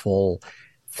powerful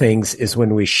things is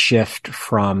when we shift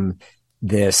from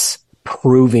this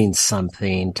proving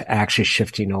something to actually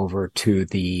shifting over to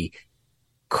the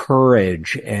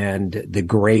courage and the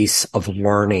grace of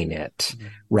learning it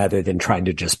rather than trying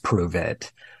to just prove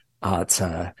it. It's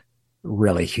a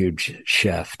really huge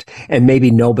shift. And maybe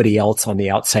nobody else on the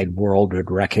outside world would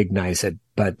recognize it,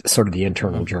 but sort of the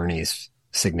internal journey is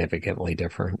significantly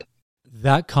different.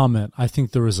 That comment, I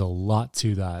think there is a lot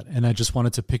to that. And I just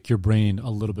wanted to pick your brain a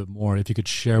little bit more. If you could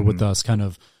share with us kind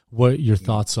of what your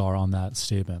thoughts are on that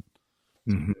statement.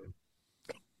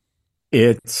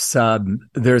 It's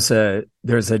there's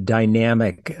a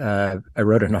dynamic. I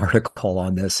wrote an article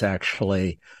on this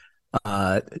actually.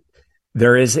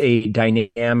 There is a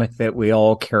dynamic that we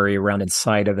all carry around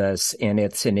inside of us, and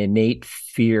it's an innate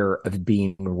fear of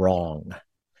being wrong.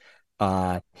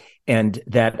 And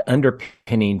that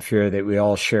underpinning fear that we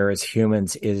all share as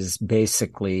humans is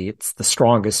basically, it's the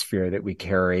strongest fear that we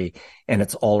carry, and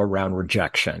it's all around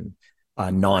rejection,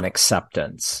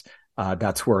 non-acceptance.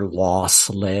 That's where loss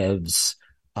lives.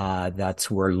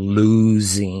 That's where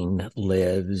losing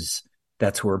lives.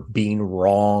 That's where being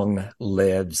wrong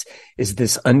lives, is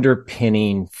this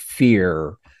underpinning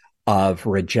fear of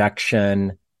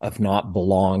rejection, of not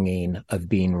belonging, of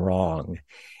being wrong.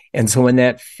 And so when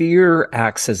that fear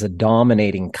acts as a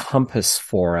dominating compass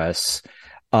for us,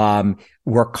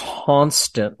 we're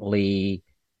constantly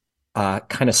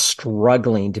kind of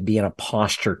struggling to be in a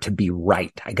posture to be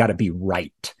right. I got to be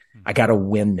right. I got to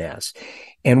win this.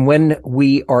 And when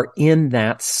we are in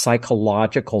that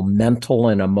psychological, mental,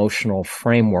 and emotional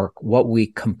framework, what we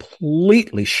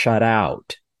completely shut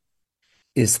out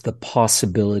is the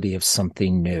possibility of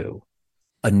something new,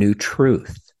 a new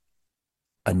truth,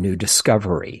 a new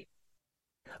discovery,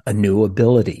 a new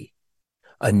ability,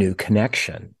 a new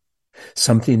connection,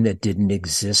 something that didn't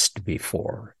exist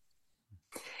before.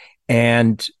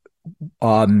 And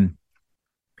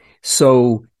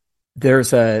so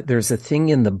there's a thing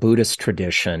in the Buddhist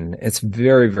tradition. It's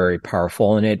very, very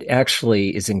powerful, and it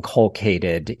actually is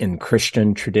inculcated in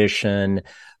Christian tradition.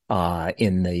 It's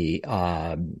in the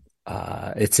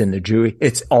Jewish.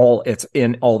 It's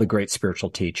in all the great spiritual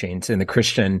teachings. In the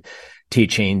Christian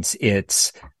teachings,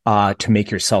 it's to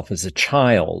make yourself as a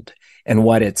child. And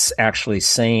what it's actually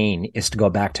saying is to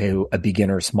go back to a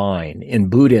beginner's mind. In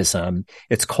Buddhism,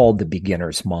 it's called the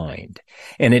beginner's mind.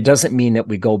 And it doesn't mean that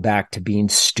we go back to being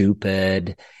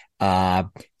stupid,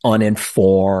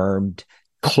 uninformed,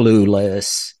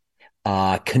 clueless,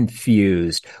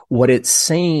 confused. What it's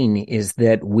saying is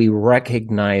that we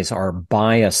recognize our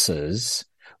biases.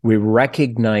 We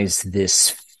recognize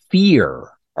this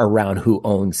fear around who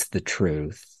owns the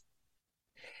truth.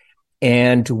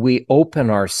 And we open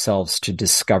ourselves to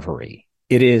discovery.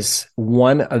 It is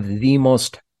one of the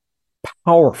most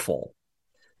powerful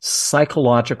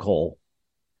psychological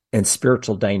and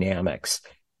spiritual dynamics.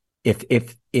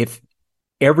 If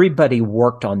everybody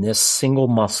worked on this single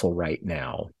muscle right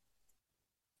now,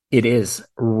 it is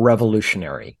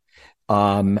revolutionary.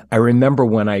 I remember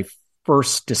when I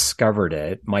first discovered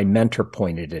it, my mentor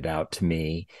pointed it out to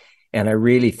me, and I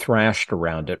really thrashed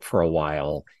around it for a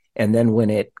while. And then when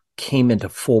it came into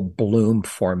full bloom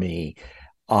for me,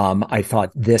 I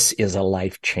thought, this is a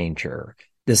life changer.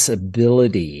 This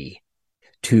ability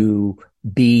to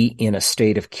be in a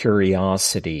state of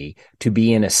curiosity, to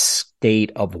be in a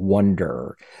state of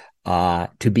wonder,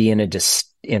 to be in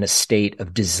a state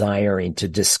of desiring to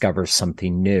discover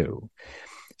something new.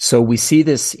 So we see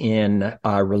this in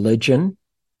religion,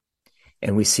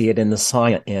 and we see it in the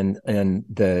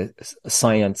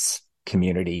science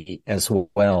community as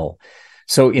well.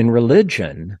 So in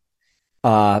religion,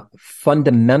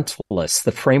 fundamentalists,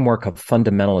 the framework of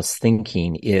fundamentalist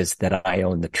thinking is that I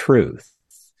own the truth.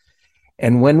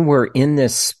 And when we're in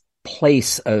this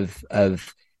place of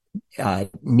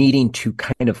needing to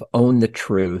kind of own the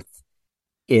truth,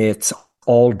 it's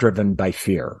all driven by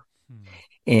fear.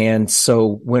 And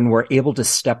so when we're able to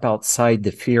step outside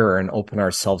the fear and open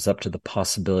ourselves up to the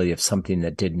possibility of something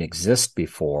that didn't exist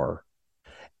before,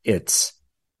 it's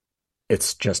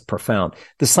just profound.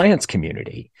 The science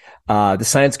community, the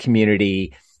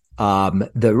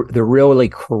really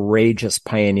courageous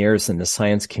pioneers in the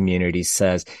science community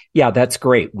says, yeah, that's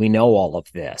great. We know all of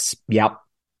this. Yep.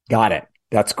 Got it.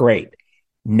 That's great.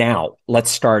 Now let's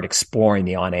start exploring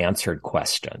the unanswered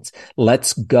questions.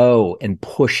 Let's go and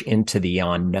push into the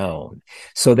unknown.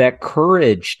 So that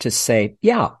courage to say,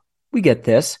 yeah, we get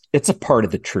this. It's a part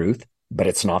of the truth, but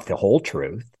it's not the whole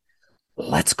truth.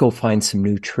 Let's go find some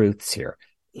new truths here.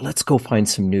 Let's go find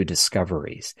some new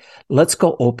discoveries. Let's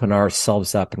go open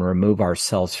ourselves up and remove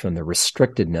ourselves from the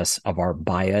restrictedness of our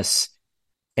bias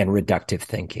and reductive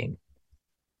thinking.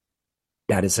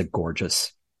 That is a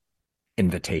gorgeous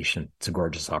invitation. It's a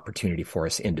gorgeous opportunity for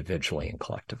us individually and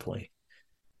collectively.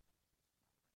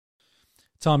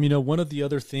 Tom, one of the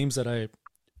other themes that I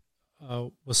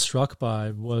was struck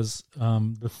by was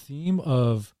the theme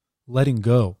of letting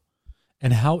go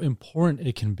and how important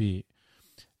it can be.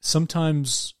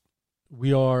 Sometimes we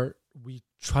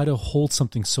try to hold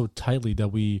something so tightly that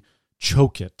we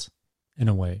choke it in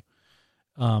a way.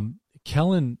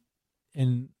 Kellen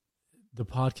in the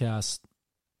podcast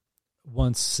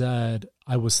once said,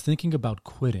 I was thinking about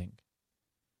quitting.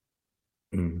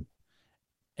 Mm.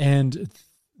 And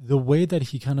the way that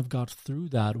he kind of got through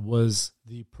that was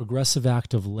the progressive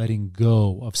act of letting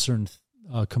go of certain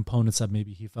components that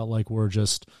maybe he felt like were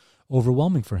just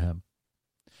overwhelming for him.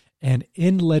 And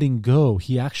in letting go,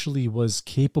 he actually was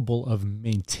capable of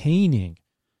maintaining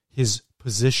his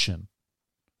position.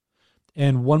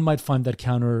 And one might find that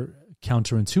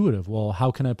counterintuitive. Well, how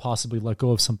can I possibly let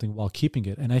go of something while keeping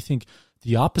it? And I think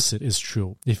the opposite is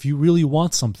true. If you really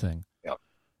want something, yep.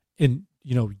 And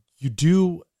you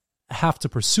do have to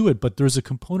pursue it, but there's a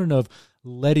component of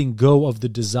letting go of the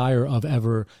desire of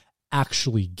ever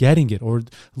actually getting it, or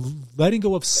letting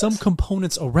go of some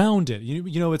components around it.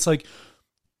 It's like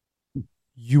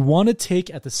you want to take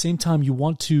at the same time you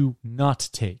want to not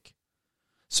take.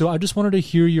 So I just wanted to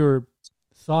hear your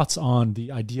thoughts on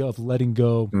the idea of letting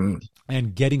go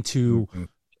and getting to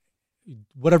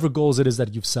whatever goals it is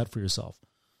that you've set for yourself.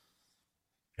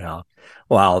 Yeah.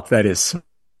 Wow. That is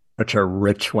such a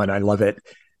rich one. I love it.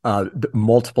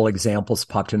 Multiple examples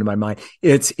popped into my mind.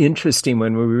 It's interesting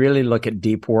when we really look at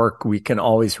deep work, we can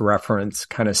always reference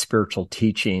kind of spiritual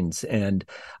teachings. And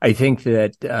I think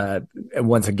that,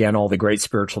 once again, all the great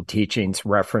spiritual teachings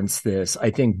reference this. I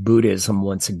think Buddhism,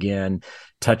 once again,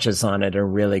 touches on it, a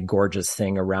really gorgeous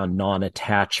thing around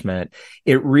non-attachment.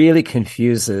 It really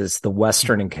confuses the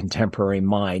Western and contemporary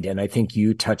mind. And I think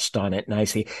you touched on it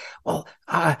nicely. Well,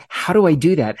 how do I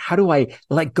do that? How do I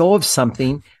let go of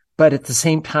something, but at the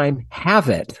same time have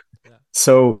it? Yeah.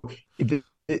 So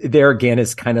there again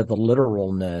is kind of the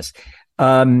literalness.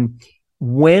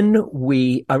 When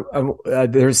we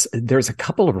there's a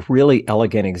couple of really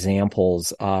elegant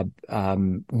examples.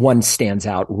 One stands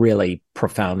out really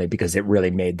profoundly because it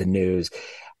really made the news.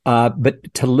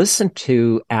 But to listen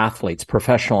to athletes,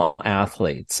 professional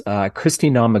athletes, Kristi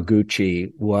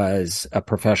Namaguchi was a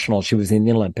professional. She was in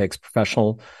the Olympics,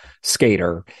 professional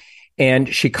skater.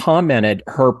 And she commented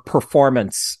her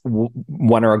performance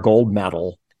won her a gold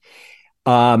medal.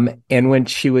 And when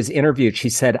she was interviewed, she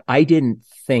said, I didn't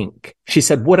think. She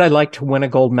said, would I like to win a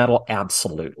gold medal?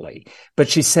 Absolutely. But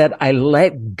she said, I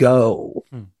let go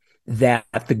that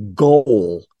the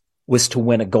goal was to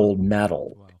win a gold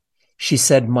medal. Wow. She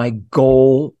said, my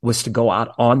goal was to go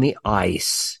out on the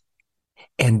ice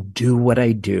and do what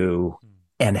I do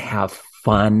and have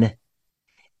fun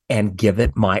and give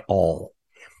it my all.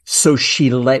 So she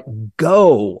let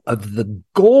go of the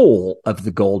goal of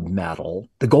the gold medal.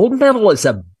 The gold medal is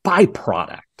a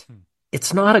byproduct.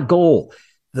 It's not a goal.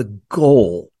 The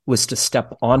goal was to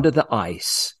step onto the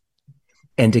ice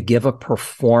and to give a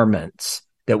performance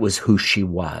that was who she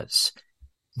was.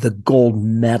 The gold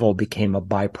medal became a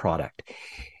byproduct.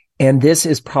 And this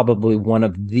is probably one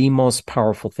of the most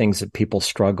powerful things that people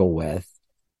struggle with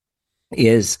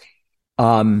is,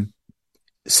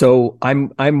 so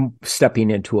I'm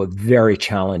stepping into a very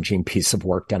challenging piece of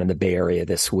work down in the Bay Area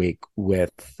this week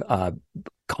with a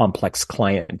complex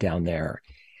client down there.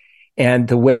 And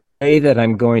the way that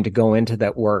I'm going to go into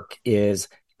that work is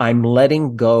I'm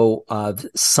letting go of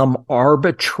some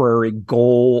arbitrary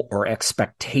goal or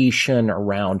expectation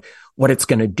around what it's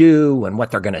going to do and what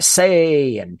they're going to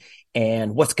say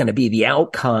and what's going to be the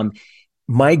outcome.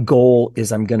 My goal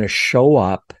is I'm going to show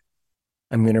up.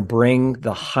 I'm going to bring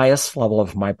the highest level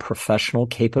of my professional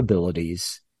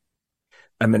capabilities.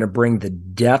 I'm going to bring the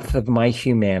depth of my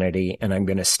humanity, and I'm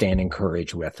going to stand in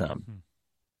courage with them.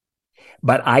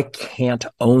 But I can't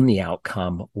own the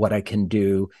outcome. What I can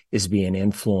do is be an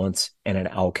influence and an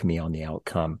alchemy on the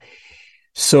outcome.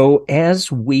 So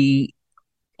as we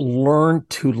learn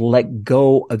to let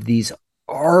go of these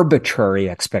arbitrary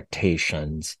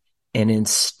expectations and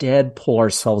instead pull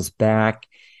ourselves back,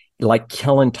 like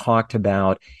Kellen talked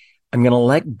about, I'm going to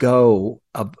let go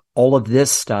of all of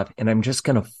this stuff and I'm just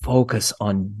going to focus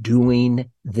on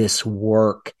doing this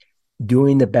work,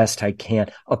 doing the best I can,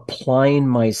 applying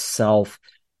myself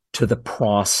to the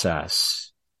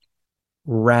process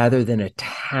rather than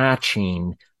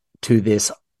attaching to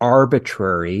this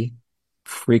arbitrary,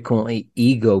 frequently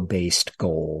ego-based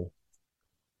goal,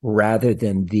 rather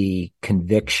than the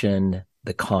conviction,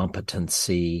 the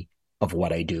competency of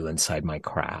what I do inside my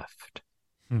craft.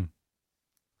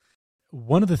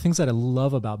 One of the things that I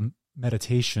love about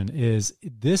meditation is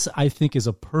this, I think, is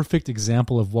a perfect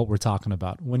example of what we're talking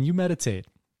about. When you meditate,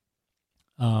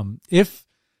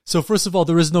 so first of all,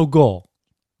 there is no goal,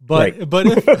 but Right. but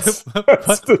if That's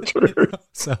the truth.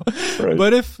 so, Right.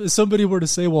 but if somebody were to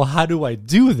say, well, how do I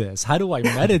do this? How do I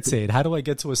meditate? How do I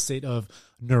get to a state of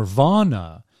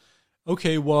nirvana?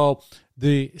 Okay, well,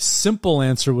 the simple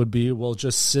answer would be, well,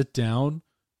 just sit down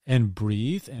and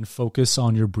breathe and focus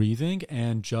on your breathing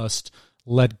and just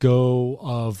let go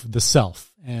of the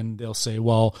self. And they'll say,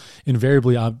 well,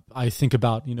 invariably, I think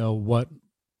about, what,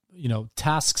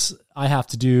 tasks I have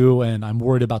to do, and I'm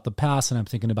worried about the past, and I'm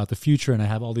thinking about the future, and I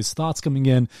have all these thoughts coming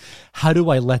in. How do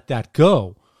I let that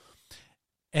go?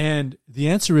 And the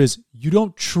answer is, you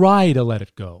don't try to let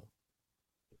it go.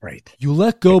 Right. You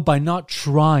let go by not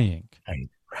trying.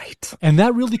 Right. And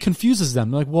that really confuses them.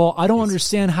 Like, well, I don't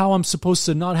understand how I'm supposed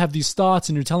to not have these thoughts,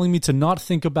 and you're telling me to not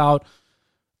think about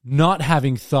not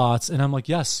having thoughts. And I'm like,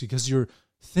 yes, because you're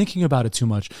thinking about it too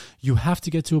much. You have to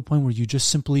get to a point where you just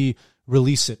simply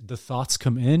release it. The thoughts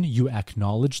come in, you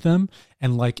acknowledge them,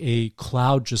 and like a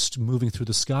cloud just moving through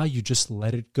the sky, you just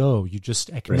let it go. You just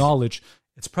acknowledge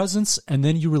its presence, and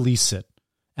then you release it.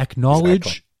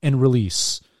 Acknowledge and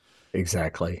release.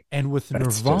 Exactly. And with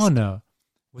nirvana,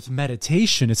 with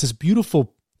meditation, it's this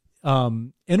beautiful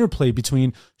interplay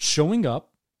between showing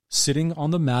up, sitting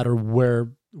on the mat or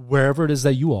wherever it is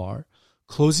that you are,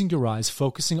 closing your eyes,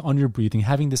 focusing on your breathing,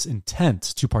 having this intent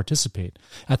to participate,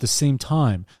 at the same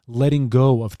time, letting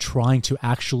go of trying to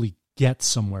actually get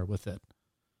somewhere with it.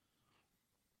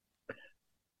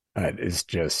 That is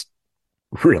just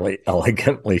really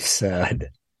elegantly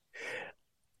said.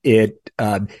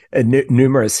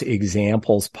 Numerous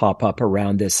examples pop up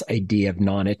around this idea of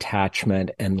non-attachment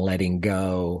and letting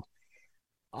go,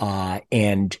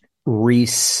 and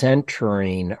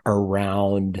recentering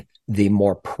around the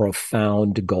more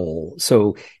profound goal.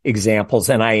 So examples,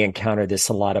 and I encounter this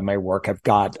a lot in my work. I've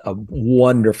got a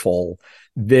wonderful,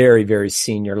 very, very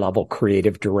senior level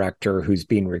creative director who's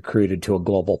being recruited to a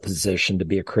global position to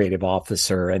be a creative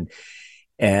officer.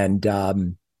 And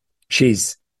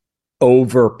she's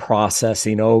over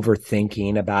processing,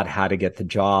 overthinking about how to get the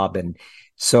job. And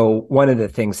so one of the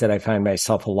things that I find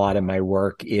myself a lot in my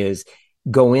work is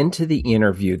go into the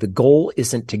interview. The goal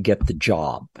isn't to get the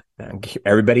job.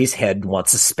 Everybody's head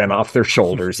wants to spin off their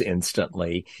shoulders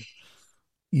instantly.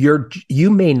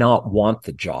 You may not want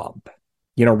the job.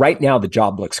 Right now the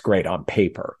job looks great on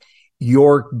paper.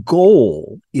 Your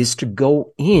goal is to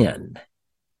go in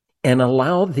and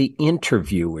allow the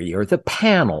interviewee or the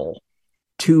panel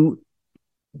to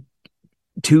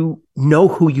to know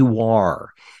who you are,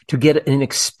 to get an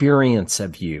experience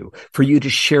of you, for you to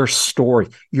share stories.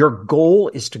 Your goal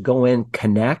is to go in,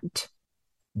 connect,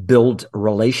 build a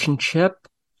relationship,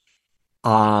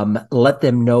 let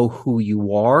them know who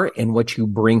you are and what you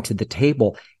bring to the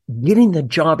table. Getting the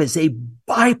job is a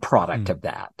byproduct of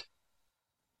that.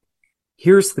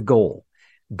 Here's the goal.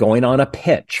 Going on a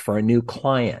pitch for a new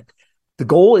client. The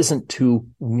goal isn't to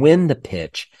win the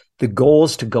pitch. The goal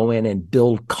is to go in and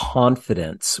build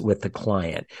confidence with the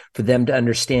client, for them to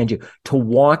understand you, to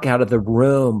walk out of the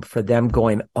room for them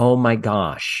going, oh my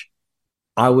gosh,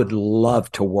 I would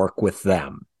love to work with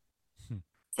them.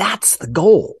 That's the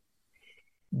goal.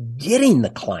 Getting the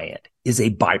client is a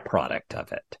byproduct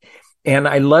of it. And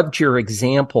I loved your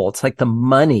example. It's like the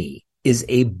money is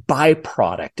a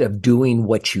byproduct of doing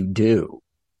what you do.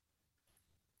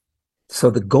 So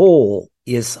the goal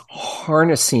is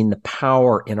harnessing the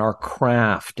power in our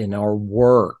craft, in our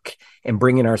work, and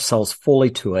bringing ourselves fully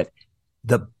to it.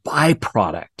 The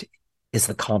byproduct is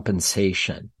the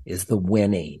compensation, is the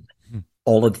winning.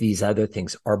 All of these other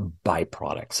things are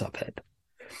byproducts of it.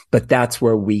 But that's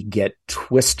where we get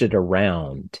twisted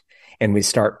around and we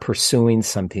start pursuing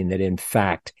something that in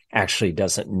fact actually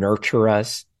doesn't nurture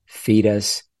us, feed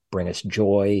us, bring us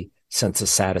joy, sense of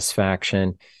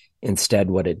satisfaction. Instead,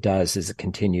 what it does is it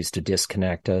continues to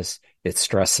disconnect us. It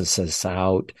stresses us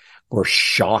out. We're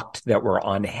shocked that we're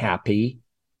unhappy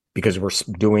because we're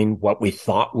doing what we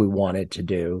thought we wanted to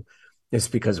do. It's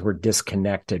because we're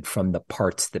disconnected from the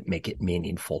parts that make it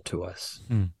meaningful to us.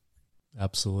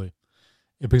 Absolutely.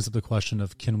 It brings up the question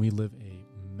of, can we live a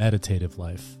meditative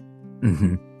life?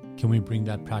 Mm-hmm. Can we bring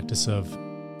that practice of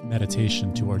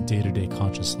meditation to our day-to-day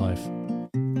conscious life?